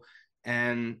grow,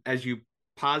 and as you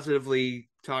positively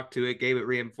talked to it, gave it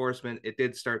reinforcement, it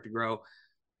did start to grow.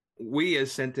 We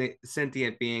as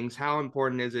sentient beings, how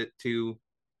important is it to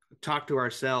talk to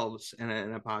ourselves in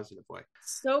a positive way?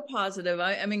 So positive.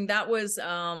 I mean, that was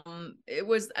that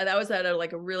was at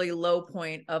like a really low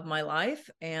point of my life.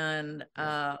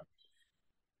 Yeah.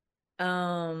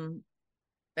 Um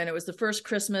and it was the first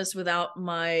Christmas without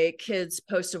my kids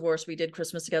post divorce. We did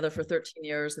Christmas together for 13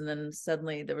 years, and then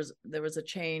suddenly there was a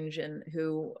change in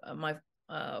who my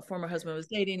former husband was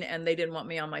dating, and they didn't want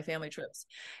me on my family trips.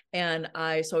 And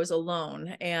I was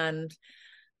alone. And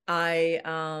I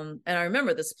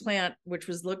remember this plant, which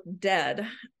looked dead.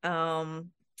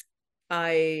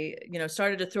 I,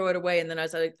 started to throw it away. And then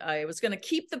I was going to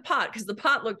keep the pot because the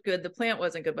pot looked good. The plant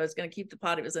wasn't good, but I was going to keep the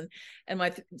pot it was in. And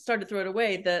I started to throw it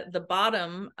away. The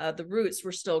bottom, the roots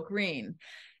were still green.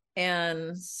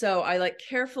 And so I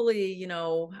carefully,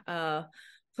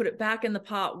 put it back in the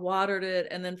pot, watered it.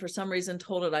 And then for some reason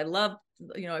told it, I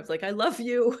was like, I love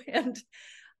you. And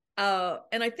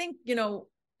I think,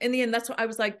 in the end, that's what I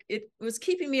was like, it was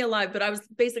keeping me alive, but I was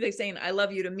basically saying, I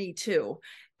love you to me too,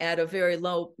 at a very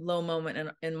low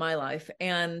moment in my life.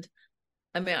 And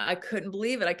I mean, I couldn't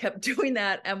believe it. I kept doing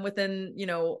that. And within,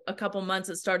 a couple months,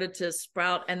 it started to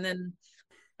sprout. And then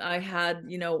I had,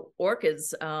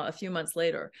 orchids a few months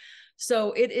later.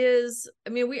 So it is, I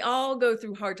mean, we all go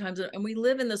through hard times, and we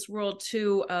live in this world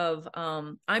too of,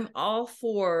 I'm all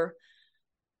for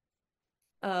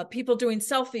people doing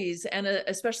selfies, and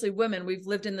especially women. We've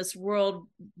lived in this world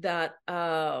that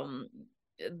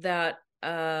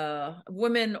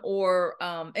women or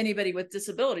anybody with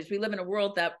disabilities, we live in a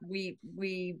world that we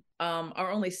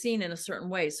are only seen in a certain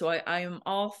way. So I am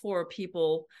all for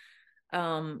people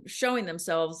showing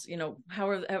themselves,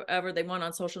 however they want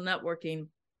on social networking.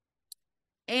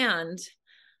 And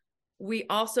we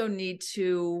also need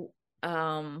to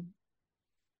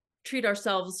treat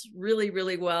ourselves really,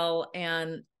 really well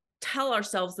and tell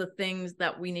ourselves the things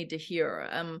that we need to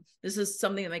hear. This is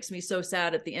something that makes me so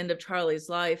sad. At the end of Charlie's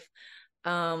life,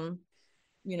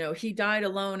 he died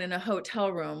alone in a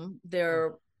hotel room.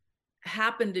 There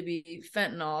happened to be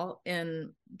fentanyl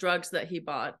in drugs that he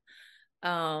bought.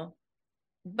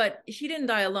 But he didn't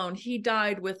die alone. He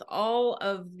died with all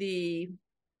of the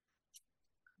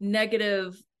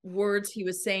negative words he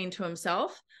was saying to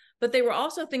himself, but they were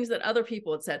also things that other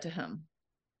people had said to him.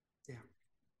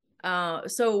 Yeah.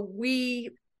 So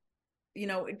we,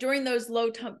 during those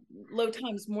low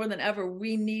times more than ever,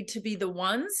 we need to be the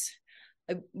ones.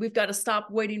 We've got to stop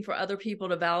waiting for other people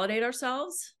to validate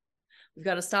ourselves. We've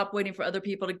got to stop waiting for other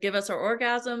people to give us our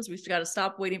orgasms. We've got to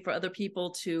stop waiting for other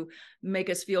people to make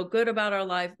us feel good about our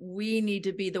life. We need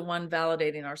to be the one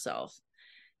validating ourselves.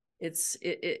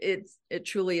 It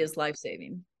truly is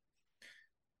life-saving.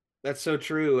 That's so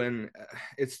true. And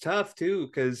it's tough too,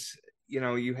 because,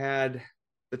 you had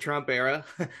the Trump era,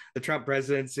 the Trump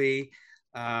presidency,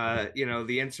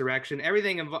 the insurrection,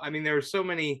 everything. I mean, there were so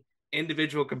many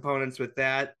individual components with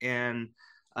that. And,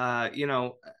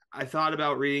 I thought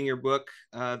about reading your book,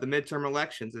 the midterm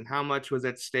elections, and how much was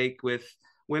at stake with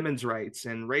women's rights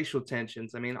and racial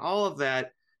tensions. I mean, all of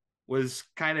that was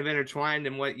kind of intertwined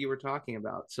in what you were talking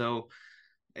about. So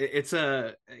it's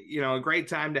a great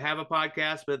time to have a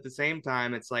podcast, but at the same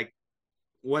time, it's like,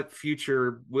 what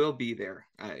future will be there?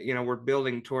 We're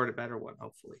building toward a better one,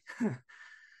 hopefully.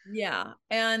 Yeah,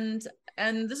 and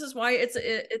this is why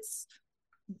it's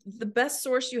the best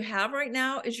source you have right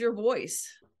now is your voice.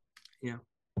 Yeah.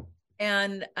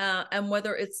 And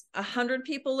whether it's 100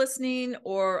 people listening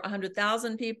or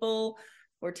 100,000 people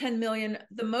or 10 million,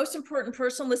 the most important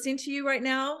person listening to you right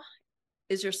now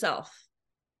is yourself.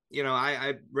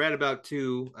 I read about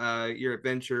your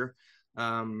adventure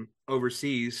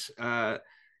overseas.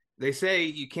 They say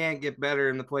you can't get better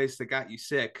in the place that got you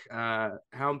sick. How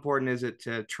important is it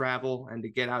to travel and to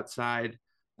get outside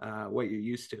what you're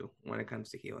used to when it comes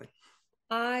to healing?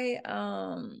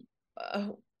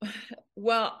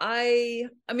 Well, I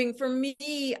mean, for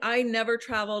me, I never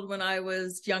traveled when I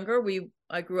was younger.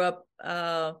 I grew up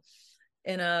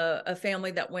in a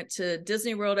family that went to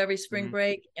Disney World every spring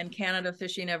break and Canada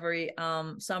fishing every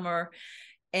summer.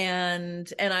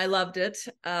 And I loved it.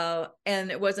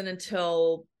 And it wasn't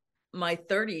until my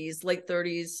 30s, late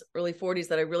 30s, early 40s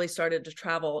that I really started to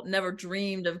travel. Never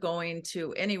dreamed of going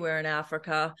to anywhere in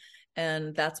Africa.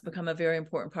 And that's become a very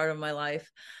important part of my life.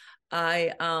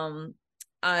 My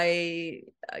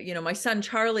son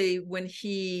Charlie, when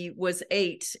he was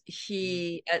 8,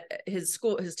 at his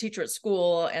teacher at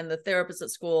school and the therapist at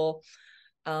school,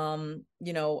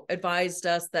 advised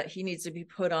us that he needs to be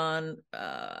put on, 8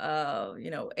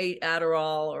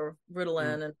 Adderall or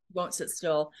Ritalin and won't sit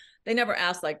still. They never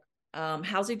asked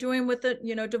how's he doing with it?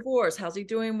 Divorce. How's he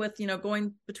doing with,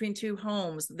 going between 2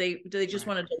 homes? They just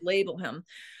wanted to label him.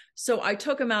 So I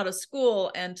took him out of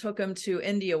school and took him to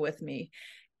India with me.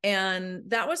 And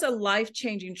that was a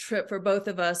life-changing trip for both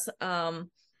of us,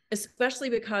 especially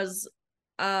because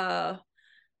I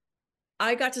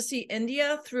got to see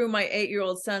India through my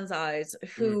 8-year-old son's eyes,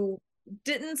 who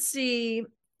didn't see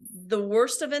the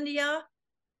worst of India,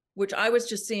 which I was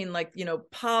just seeing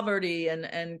poverty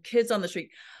and kids on the street.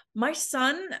 My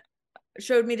son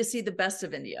showed me to see the best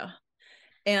of India.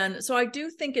 And so I do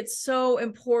think it's so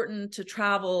important to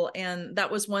travel. And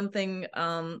that was one thing.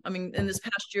 I mean, in this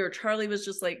past year, Charlie was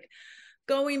just like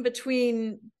going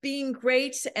between being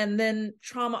great and then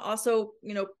trauma also,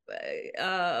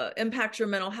 impacts your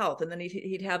mental health. And then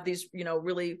he'd have these,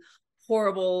 really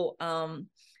horrible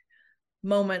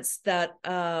moments that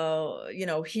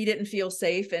he didn't feel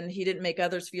safe and he didn't make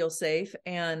others feel safe.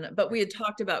 But we had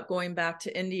talked about going back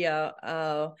to India,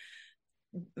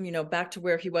 back to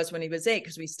where he was when he was 8,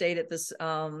 because we stayed at this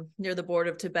near the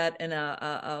border of Tibet in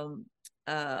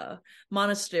a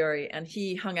monastery, and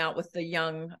he hung out with the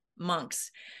young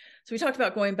monks. So we talked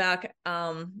about going back.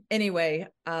 Anyway,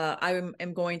 I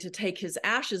am going to take his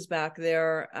ashes back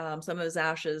there, some of his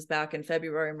ashes back in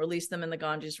February, and release them in the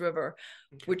Ganges River,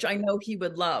 okay, which I know he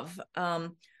would love.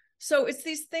 So it's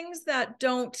these things that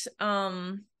don't,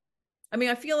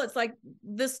 I feel it's like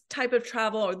this type of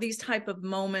travel or these type of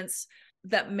moments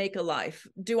that make a life.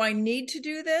 Do I need to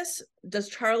do this? Does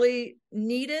Charlie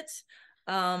need it?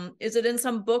 Is it in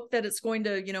some book that it's going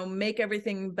to, make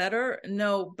everything better?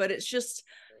 No, but it's just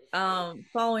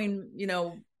following,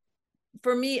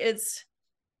 for me, it's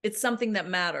something that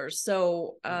matters.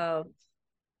 So,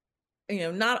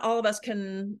 not all of us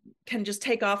can just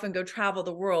take off and go travel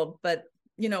the world, but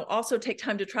also take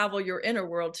time to travel your inner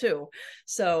world too.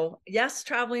 So yes,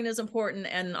 traveling is important.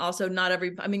 And also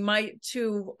my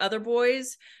 2 other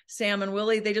boys, Sam and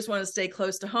Willie, they just want to stay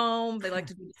close to home. They like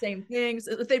to do the same things.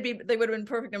 They would have been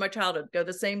perfect in my childhood, go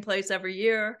the same place every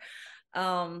year.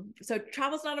 So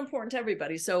travel's not important to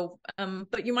everybody. So,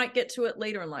 but you might get to it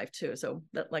later in life too. So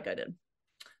that, like I did.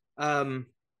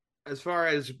 As far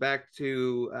as back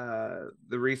to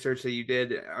the research that you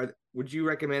did, would you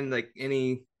recommend like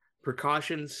any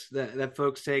precautions that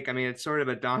folks take? I mean, it's sort of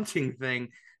a daunting thing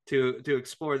to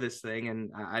explore this thing,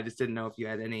 and I just didn't know if you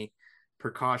had any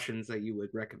precautions that you would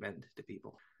recommend to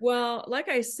people. Well, like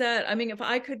I said, if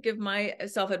I could give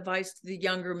myself advice to the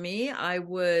younger me, I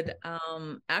would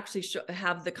actually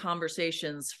have the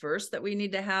conversations first that we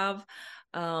need to have.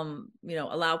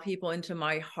 Allow people into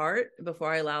my heart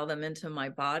before I allow them into my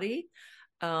body.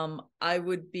 I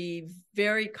would be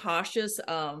very cautious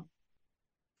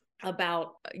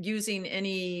about using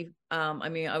any,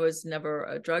 I was never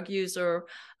a drug user.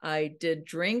 I did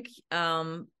drink.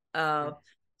 So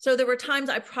there were times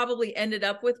I probably ended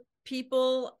up with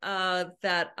people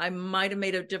that I might have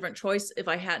made a different choice if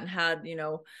I hadn't had,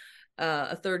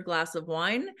 a third glass of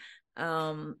wine.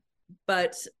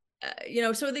 But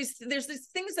so there's these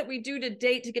things that we do to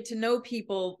date to get to know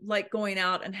people, like going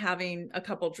out and having a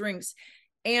couple drinks.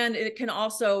 And it can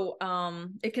also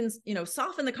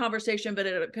soften the conversation, but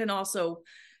it can also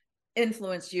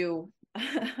influence you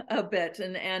a bit.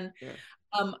 And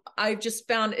yeah. I just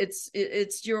found it's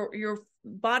your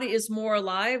body is more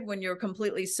alive when you're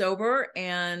completely sober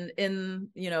and in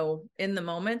the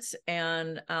moment.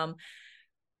 And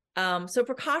so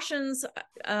precautions,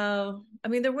 there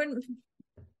wouldn't.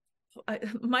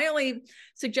 My only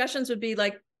suggestions would be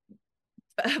like,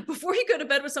 before you go to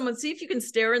bed with someone, see if you can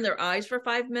stare in their eyes for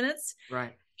 5 minutes,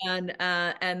 right? And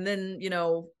then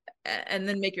and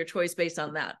then make your choice based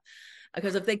on that.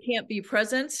 Because if they can't be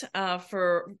present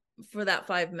for that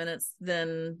 5 minutes,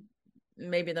 then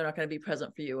maybe they're not going to be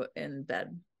present for you in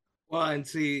bed. Well, and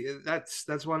see,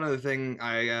 that's one other thing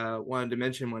I wanted to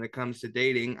mention when it comes to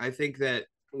dating. I think that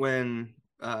when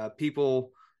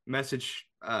people message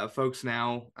folks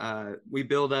now, we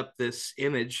build up this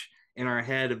image in our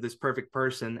head of this perfect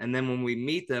person, and then when we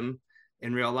meet them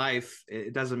in real life,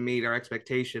 it doesn't meet our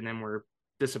expectation, and we're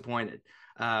disappointed.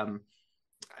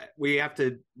 We have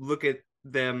to look at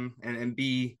them and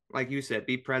be, like you said,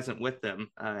 be present with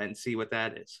them and see what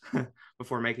that is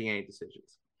before making any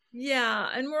decisions. Yeah,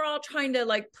 and we're all trying to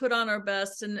like put on our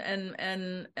best, and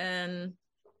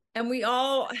we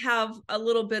all have a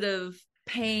little bit of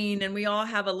pain, and we all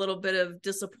have a little bit of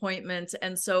disappointment,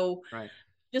 and so right.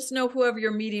 Just know whoever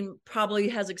you're meeting probably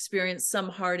has experienced some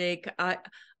heartache.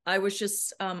 I was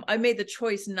just I made the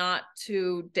choice not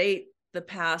to date the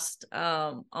past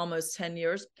almost 10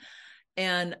 years,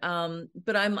 and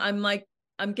but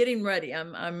I'm getting ready.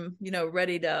 I'm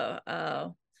ready to.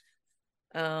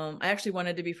 I actually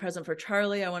wanted to be present for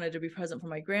Charlie. I wanted to be present for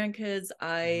my grandkids.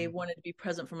 I wanted to be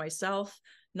present for myself,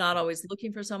 not always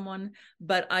looking for someone.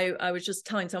 But I was just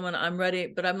telling someone I'm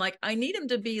ready, but I'm like, I need him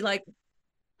to be like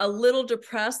a little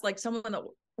depressed, like someone that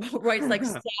writes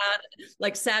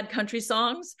like sad country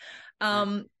songs.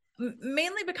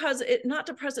 Mainly because it not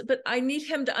depressed, but I need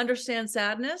him to understand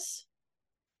sadness.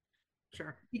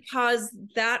 Sure. Because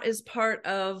that is part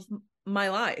of my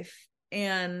life.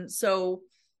 And so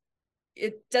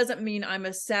it doesn't mean I'm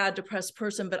a sad, depressed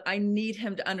person, but I need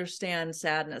him to understand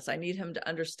sadness. I need him to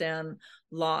understand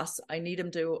loss. I need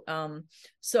him to,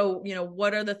 so,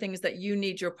 what are the things that you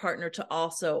need your partner to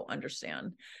also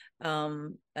understand?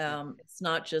 It's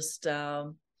not just,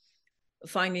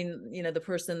 finding, the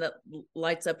person that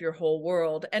lights up your whole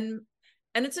world. And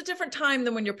it's a different time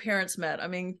than when your parents met. I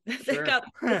mean, they Sure. got,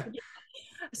 Yeah.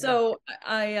 so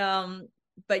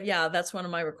but yeah, that's one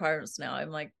of my requirements now. I'm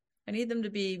like, I need them to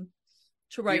Do you,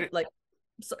 write like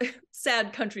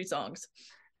sad country songs.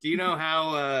 do you know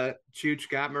how Chooch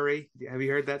got Marie? Have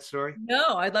you heard that story?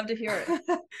 No, I'd love to hear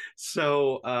it.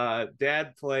 So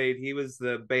dad played, he was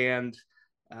the band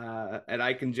at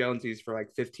Ike and Jonesy's for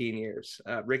like 15 years,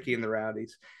 Ricky and the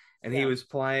Rowdies. And he Yeah. was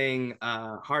playing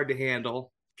Hard to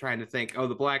Handle, trying to think, oh,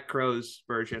 the Black Crowes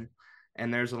version.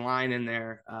 And there's a line in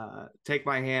there, take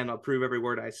my hand, I'll prove every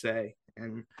word I say.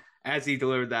 And as he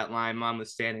delivered that line, mom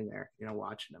was standing there,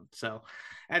 watching him. So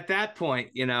at that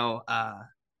point,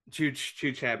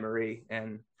 Chooch had Marie,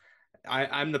 and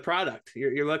I'm the product.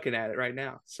 You're looking at it right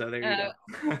now. So there you go.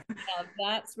 Yeah,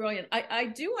 that's brilliant. I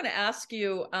do want to ask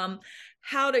you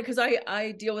because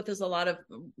I deal with this a lot of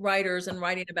writers and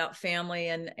writing about family,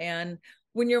 and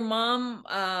when your mom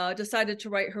decided to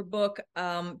write her book,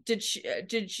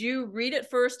 did you read it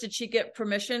first? Did she get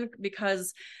permission?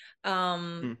 Because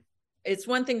Hmm. it's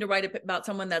one thing to write about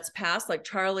someone that's passed, like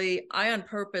Charlie. I on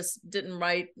purpose didn't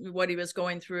write what he was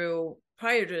going through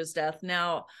prior to his death.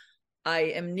 Now I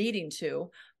am needing to.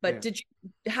 But Yeah.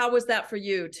 how was that for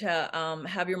you to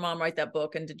have your mom write that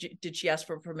book? And did she ask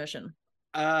for permission?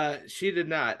 She did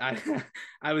not.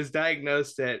 I was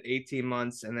diagnosed at 18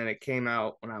 months, and then it came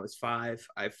out when I was 5.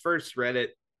 I first read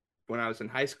it when I was in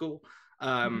high school.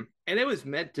 And it was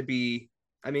meant to be,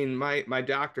 I mean, my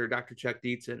doctor, Dr. Chuck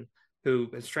Dietzen, who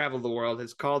has traveled the world,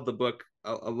 has called the book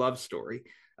a love story,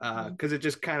 because it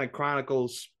just kind of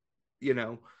chronicles,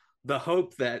 the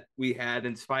hope that we had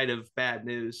in spite of bad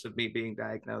news of me being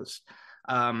diagnosed.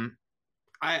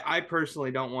 I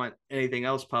personally don't want anything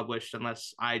else published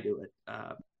unless I do it,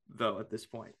 though, at this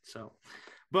point. So,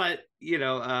 but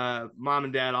mom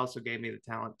and dad also gave me the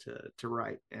talent to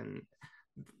write, and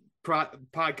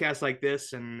podcasts like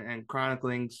this and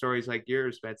chronicling stories like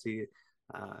yours, Betsy.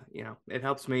 It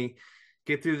helps me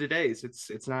get through the days.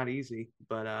 It's not easy,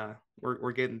 but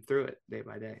we're getting through it day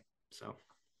by day. So.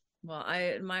 Well,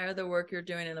 I admire the work you're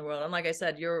doing in the world. And like I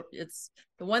said, it's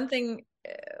the one thing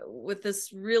with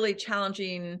this really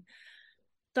challenging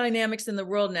dynamics in the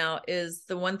world now is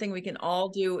the one thing we can all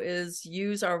do is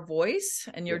use our voice,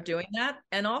 and you're doing that,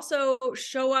 and also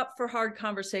show up for hard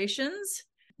conversations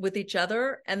with each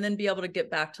other, and then be able to get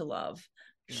back to love.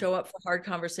 Show up for hard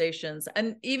conversations.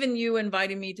 And even you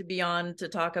inviting me to be on to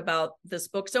talk about this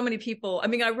book. So many people, I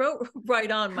mean, I wrote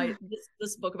right on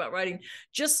this book about writing,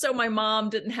 just so my mom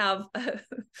didn't have,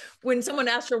 when someone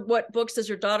asked her, what books does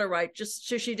your daughter write? Just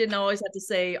so she didn't always have to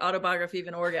say Autobiography of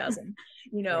an Orgasm,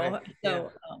 Right. So,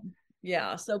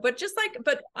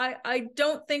 but I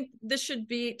don't think this should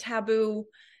be taboo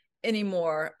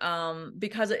anymore,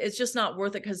 because it's just not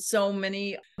worth it, because so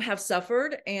many have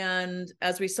suffered. And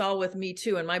as we saw with Me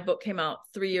Too, and my book came out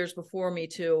 3 years before Me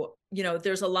Too,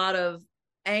 there's a lot of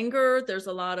anger, there's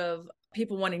a lot of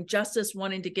people wanting justice,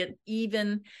 wanting to get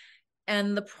even.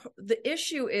 And the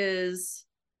issue is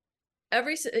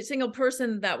every single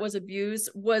person that was abused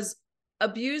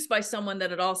by someone that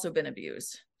had also been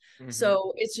abused. Mm-hmm.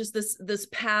 So it's just this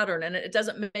pattern, and it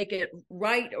doesn't make it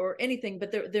right or anything,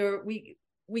 but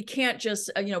we can't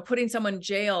just, putting someone in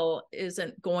jail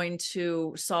isn't going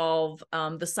to solve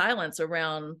the silence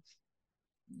around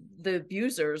the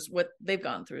abusers, what they've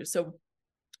gone through. So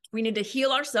we need to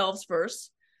heal ourselves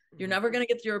first. You're never going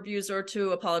to get your abuser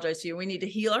to apologize to you. We need to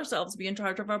heal ourselves, be in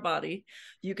charge of our body.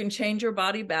 You can change your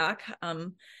body back.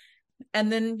 And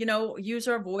then, use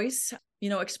our voice,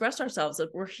 express ourselves.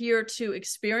 We're here to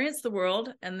experience the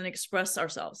world and then express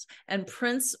ourselves. And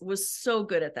Prince was so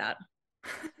good at that.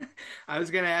 I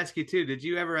was going to ask you too. Did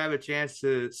you ever have a chance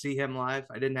to see him live?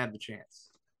 I didn't have the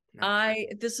chance. No.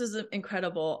 This is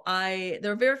incredible.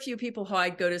 There are very few people who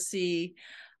I'd go to see,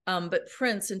 but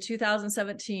Prince in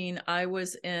 2017, I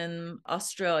was in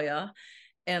Australia,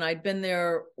 and I'd been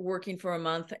there working for a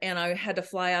month, and I had to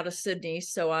fly out of Sydney.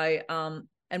 So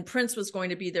and Prince was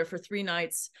going to be there for 3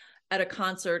 nights at a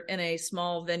concert in a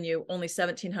small venue, only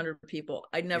 1,700 people.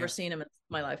 I'd never seen him in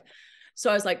my life. So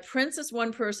I was like, Prince is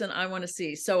one person I want to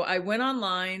see. So I went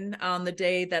online on the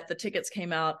day that the tickets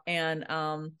came out, and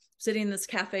sitting in this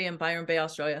cafe in Byron Bay,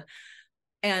 Australia.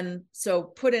 And so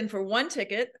put in for 1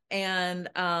 ticket, and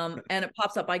it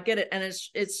pops up. I get it. And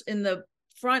it's in the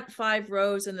front 5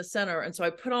 rows in the center. And so I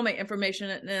put all my information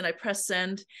in, and I press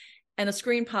send. and a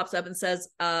screen pops up and says,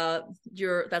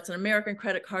 that's an American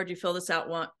credit card. You fill this out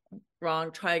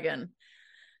wrong. Try again.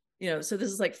 So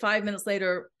this is like 5 minutes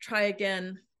later, try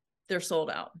again. They're sold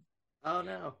out. Oh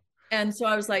no. And so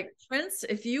I was like, Prince,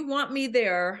 if you want me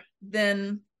there,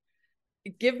 then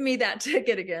give me that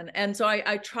ticket again. And so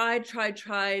I tried,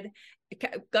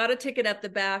 got a ticket at the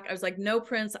back. I was like, no,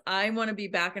 Prince, I want to be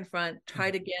back in front.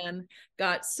 Tried again,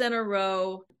 got center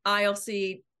row, aisle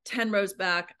seat, 10 rows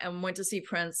back, and went to see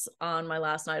Prince on my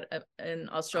last night in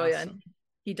Australia. Awesome. And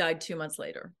he died 2 months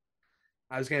later.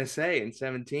 I was going to say in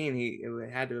 17,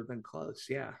 it had to have been close.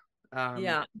 Yeah.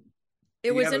 Yeah.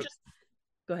 It was interesting.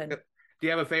 Go ahead. Do you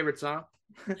have a favorite song?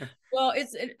 Well,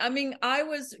 I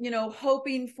was,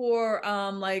 hoping for,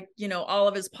 all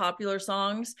of his popular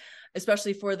songs,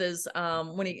 especially for this,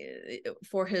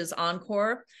 for his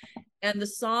encore. And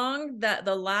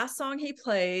the last song he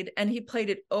played, and he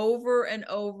played it over and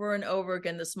over and over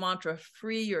again, this mantra,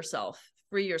 free yourself.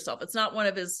 It's not one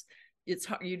of his,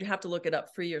 you'd have to look it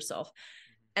up, free yourself.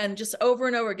 And just over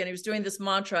and over again, he was doing this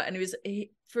mantra, and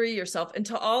he free yourself,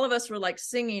 until all of us were like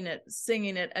singing it,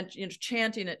 and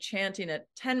chanting it,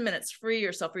 10 minutes, free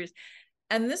yourself.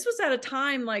 And this was at a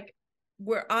time like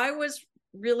where I was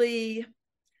really,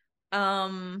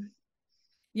 like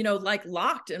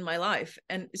locked in my life,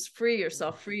 and it's free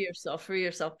yourself.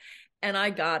 And I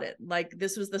got it. Like,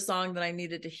 this was the song that I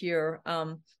needed to hear.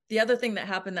 The other thing that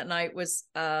happened that night was,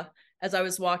 as I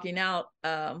was walking out,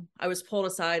 I was pulled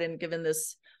aside and given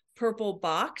this purple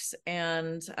box,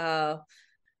 and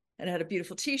it had a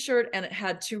beautiful t-shirt, and it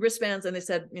had 2 wristbands, and they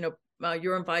said,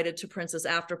 you're invited to Prince's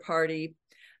after party.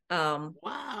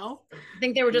 Wow. I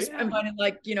think they were just inviting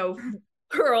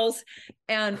girls,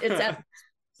 and it's at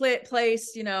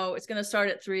place, it's going to start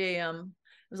at 3 a.m.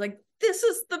 I was like, this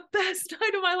is the best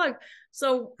night of my life.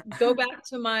 So go back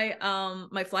to my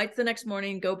my flight the next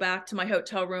morning, go back to my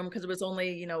hotel room, because it was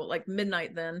only, like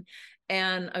midnight then.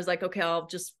 And I was like, okay, I'll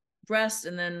just rest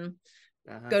and then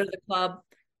go to the club,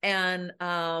 and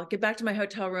get back to my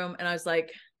hotel room. And I was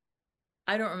like,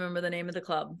 I don't remember the name of the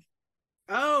club.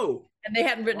 Oh. And they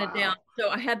hadn't written it down. So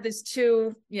I had this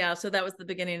 2. Yeah. So that was the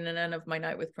beginning and end of my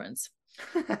night with Prince.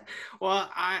 Well,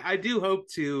 I do hope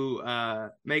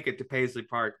to make it to Paisley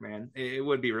Park, man. It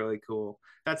would be really cool.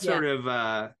 That's sort of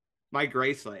my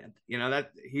Graceland.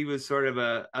 That he was sort of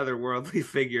a otherworldly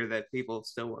figure that people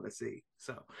still want to see.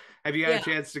 So have you had a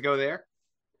chance to go there?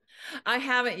 I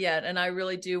haven't yet, and I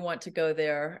really do want to go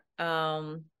there.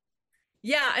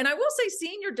 Yeah, and I will say,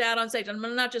 seeing your dad on stage, I'm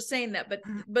not just saying that, but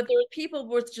there are people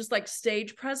with just like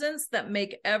stage presence that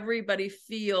make everybody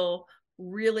feel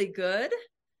really good.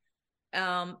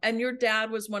 And your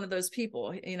dad was one of those people.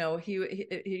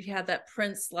 He had that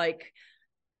Prince, like,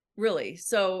 really.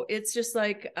 So it's just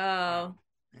like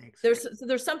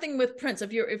there's something with Prince.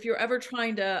 If you're ever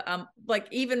trying to like,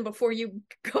 even before you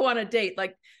go on a date,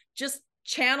 like, just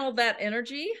channel that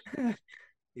energy.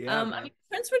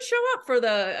 Prince would show up for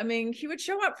he would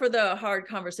show up for the hard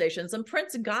conversations, and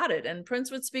Prince got it, and Prince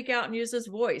would speak out and use his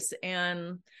voice.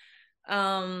 And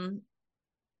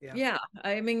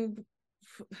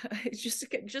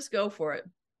just go for it.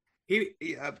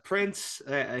 Prince,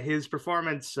 his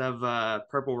performance of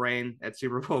Purple Rain at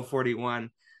Super Bowl 41,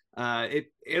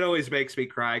 it always makes me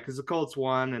cry, because the Colts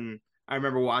won, and I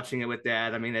remember watching it with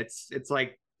Dad. I mean, it's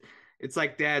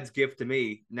like Dad's gift to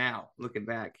me now, looking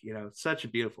back. Such a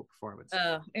beautiful performance.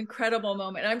 Incredible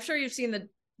moment. And I'm sure you've seen the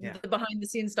behind the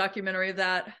scenes documentary of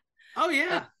that. Oh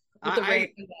yeah.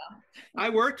 I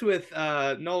worked with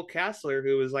Noel Kassler,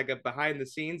 who was like a behind the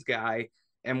scenes guy,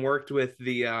 and worked with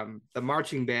the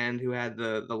marching band who had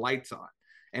the lights on.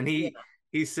 And he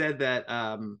said that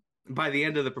by the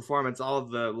end of the performance, all of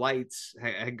the lights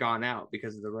had gone out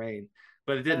because of the rain,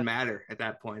 but it didn't matter at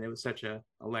that point. It was such a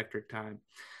electric time.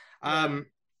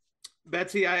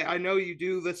 Betsy, I know you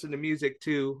do listen to music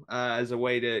too, as a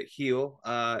way to heal,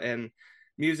 and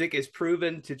music is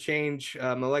proven to change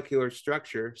molecular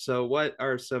structure. So what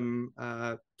are some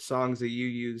songs that you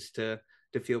use to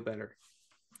feel better?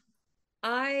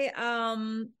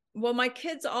 Well, my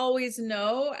kids always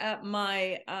know at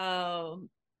my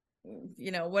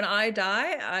when I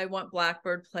die, I want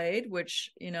Blackbird played,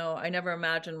 which I never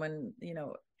imagined when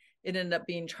it ended up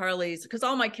being Charlie's, because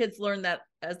all my kids learned that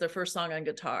as their first song on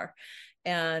guitar,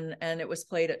 and it was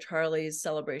played at Charlie's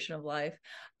celebration of life.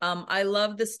 I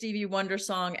love the Stevie Wonder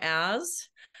song As,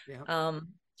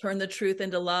 Turn the Truth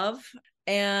into Love.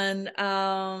 And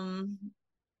I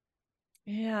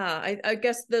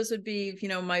guess those would be,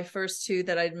 my first 2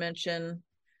 that I'd mention.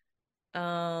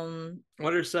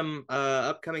 What are some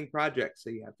upcoming projects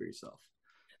that you have for yourself?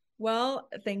 Well,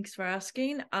 thanks for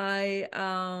asking.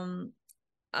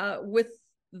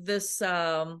 this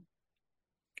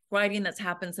writing that's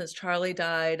happened since Charlie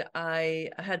died, I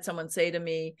had someone say to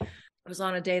me, it was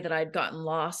on a day that I'd gotten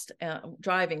lost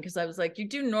driving, because I was like, you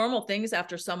do normal things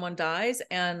after someone dies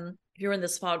and you're in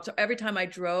this fog. So every time I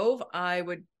drove, I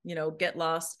would, get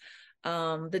lost.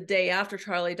 The day after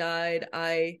Charlie died,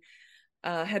 I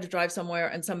had to drive somewhere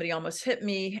and somebody almost hit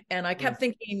me. And I kept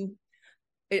thinking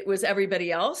it was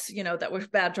everybody else, that were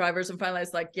bad drivers. And finally I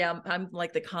was like, yeah, I'm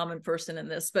like the common person in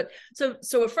this. But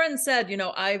so a friend said,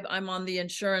 I'm on the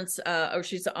insurance, or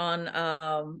she's on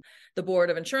the board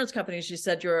of insurance companies. She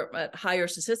said, you're at higher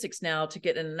statistics now to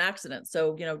get in an accident.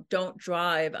 So, don't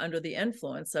drive under the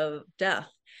influence of death.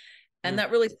 And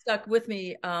that really stuck with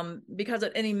me, because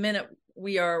at any minute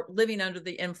we are living under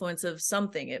the influence of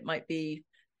something. It might be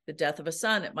the death of a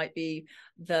son. It might be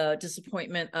the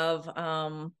disappointment of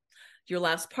your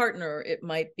last partner. It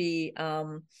might be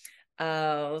your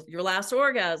last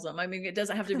orgasm. I mean, it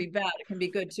doesn't have to be bad. It can be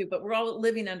good too, but we're all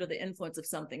living under the influence of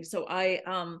something. So I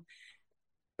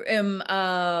am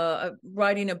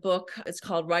writing a book. It's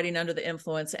called Writing Under the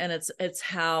Influence. And it's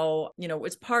how,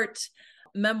 it's part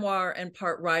memoir and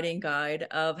part writing guide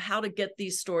of how to get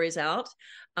these stories out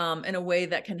in a way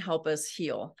that can help us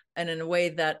heal, and in a way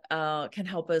that can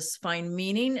help us find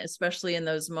meaning, especially in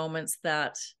those moments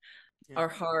that are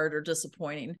hard or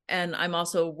disappointing. And I'm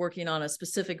also working on a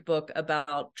specific book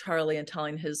about Charlie and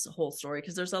telling his whole story,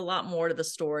 because there's a lot more to the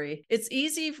story. It's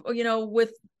easy,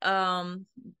 with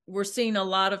we're seeing a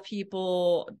lot of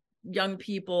young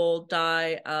people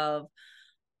die of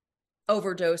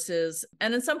overdoses,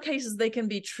 and in some cases they can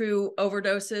be true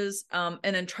overdoses,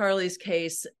 and in Charlie's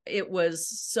case it was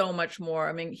so much more.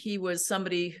 I mean, he was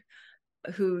somebody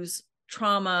whose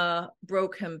trauma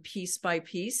broke him piece by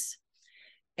piece,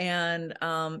 and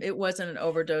it wasn't an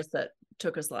overdose that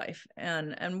took his life.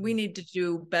 And we need to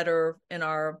do better in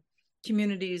our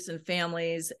communities and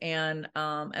families and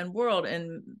world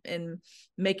in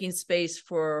making space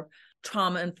for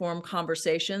trauma-informed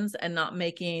conversations, and not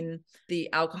making the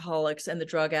alcoholics and the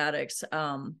drug addicts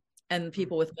and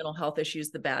people with mental health issues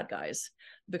the bad guys.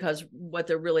 Because what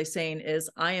they're really saying is,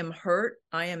 I am hurt,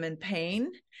 I am in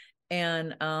pain,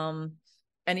 and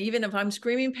even if I'm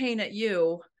screaming pain at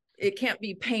you, it can't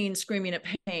be pain screaming at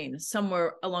pain.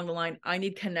 Somewhere along the line, I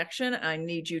need connection. I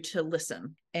need you to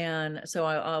listen. And so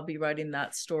I'll be writing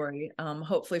that story,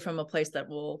 hopefully from a place that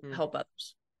will help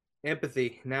others.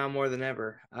 Empathy now more than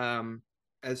ever.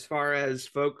 As far as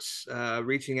folks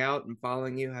reaching out and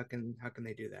following you, how can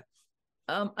they do that?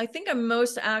 I think I'm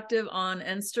most active on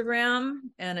Instagram,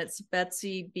 and it's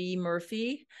Betsy B.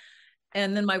 Murphy.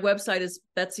 And then my website is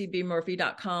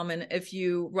betsybmurphy.com. And if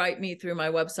you write me through my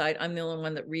website, I'm the only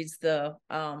one that reads the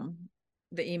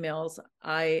emails.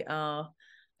 I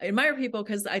admire people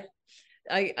because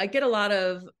I get a lot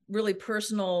of really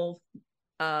personal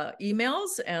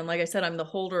emails. And like I said, I'm the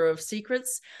holder of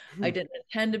secrets. I didn't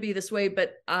intend to be this way,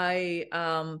 but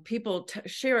people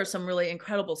share some really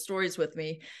incredible stories with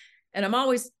me. And I'm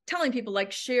always telling people,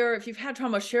 like, share, if you've had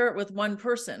trauma, share it with one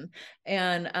person.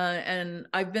 And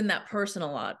I've been that person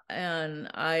a lot. And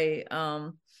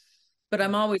but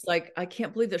I'm always like, I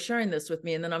can't believe they're sharing this with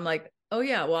me. And then I'm like, oh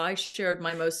yeah, well, I shared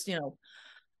my most,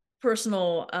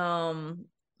 personal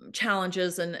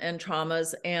challenges and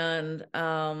traumas, and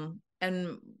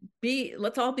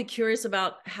let's all be curious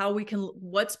about how we can,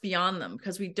 what's beyond them,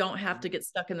 because we don't have to get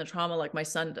stuck in the trauma like my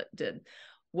son did.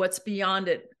 What's beyond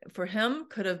it for him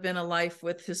could have been a life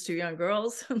with his two young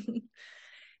girls.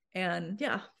 And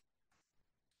yeah.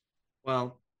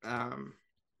 Well,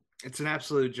 it's an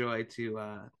absolute joy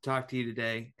to talk to you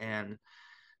today. And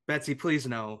Betsy, please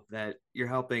know that you're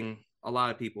helping a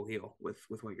lot of people heal with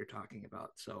what you're talking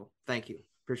about. So thank you.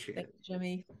 Appreciate it. Thanks,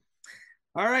 Jimmy.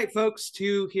 All right, folks,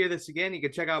 to hear this again, you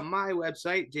can check out my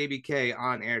website,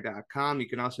 jbkonair.com. You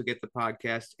can also get the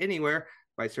podcast anywhere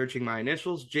by searching my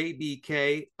initials,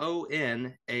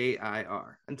 JBKONAIR.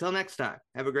 Until next time,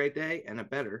 have a great day and a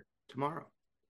better tomorrow.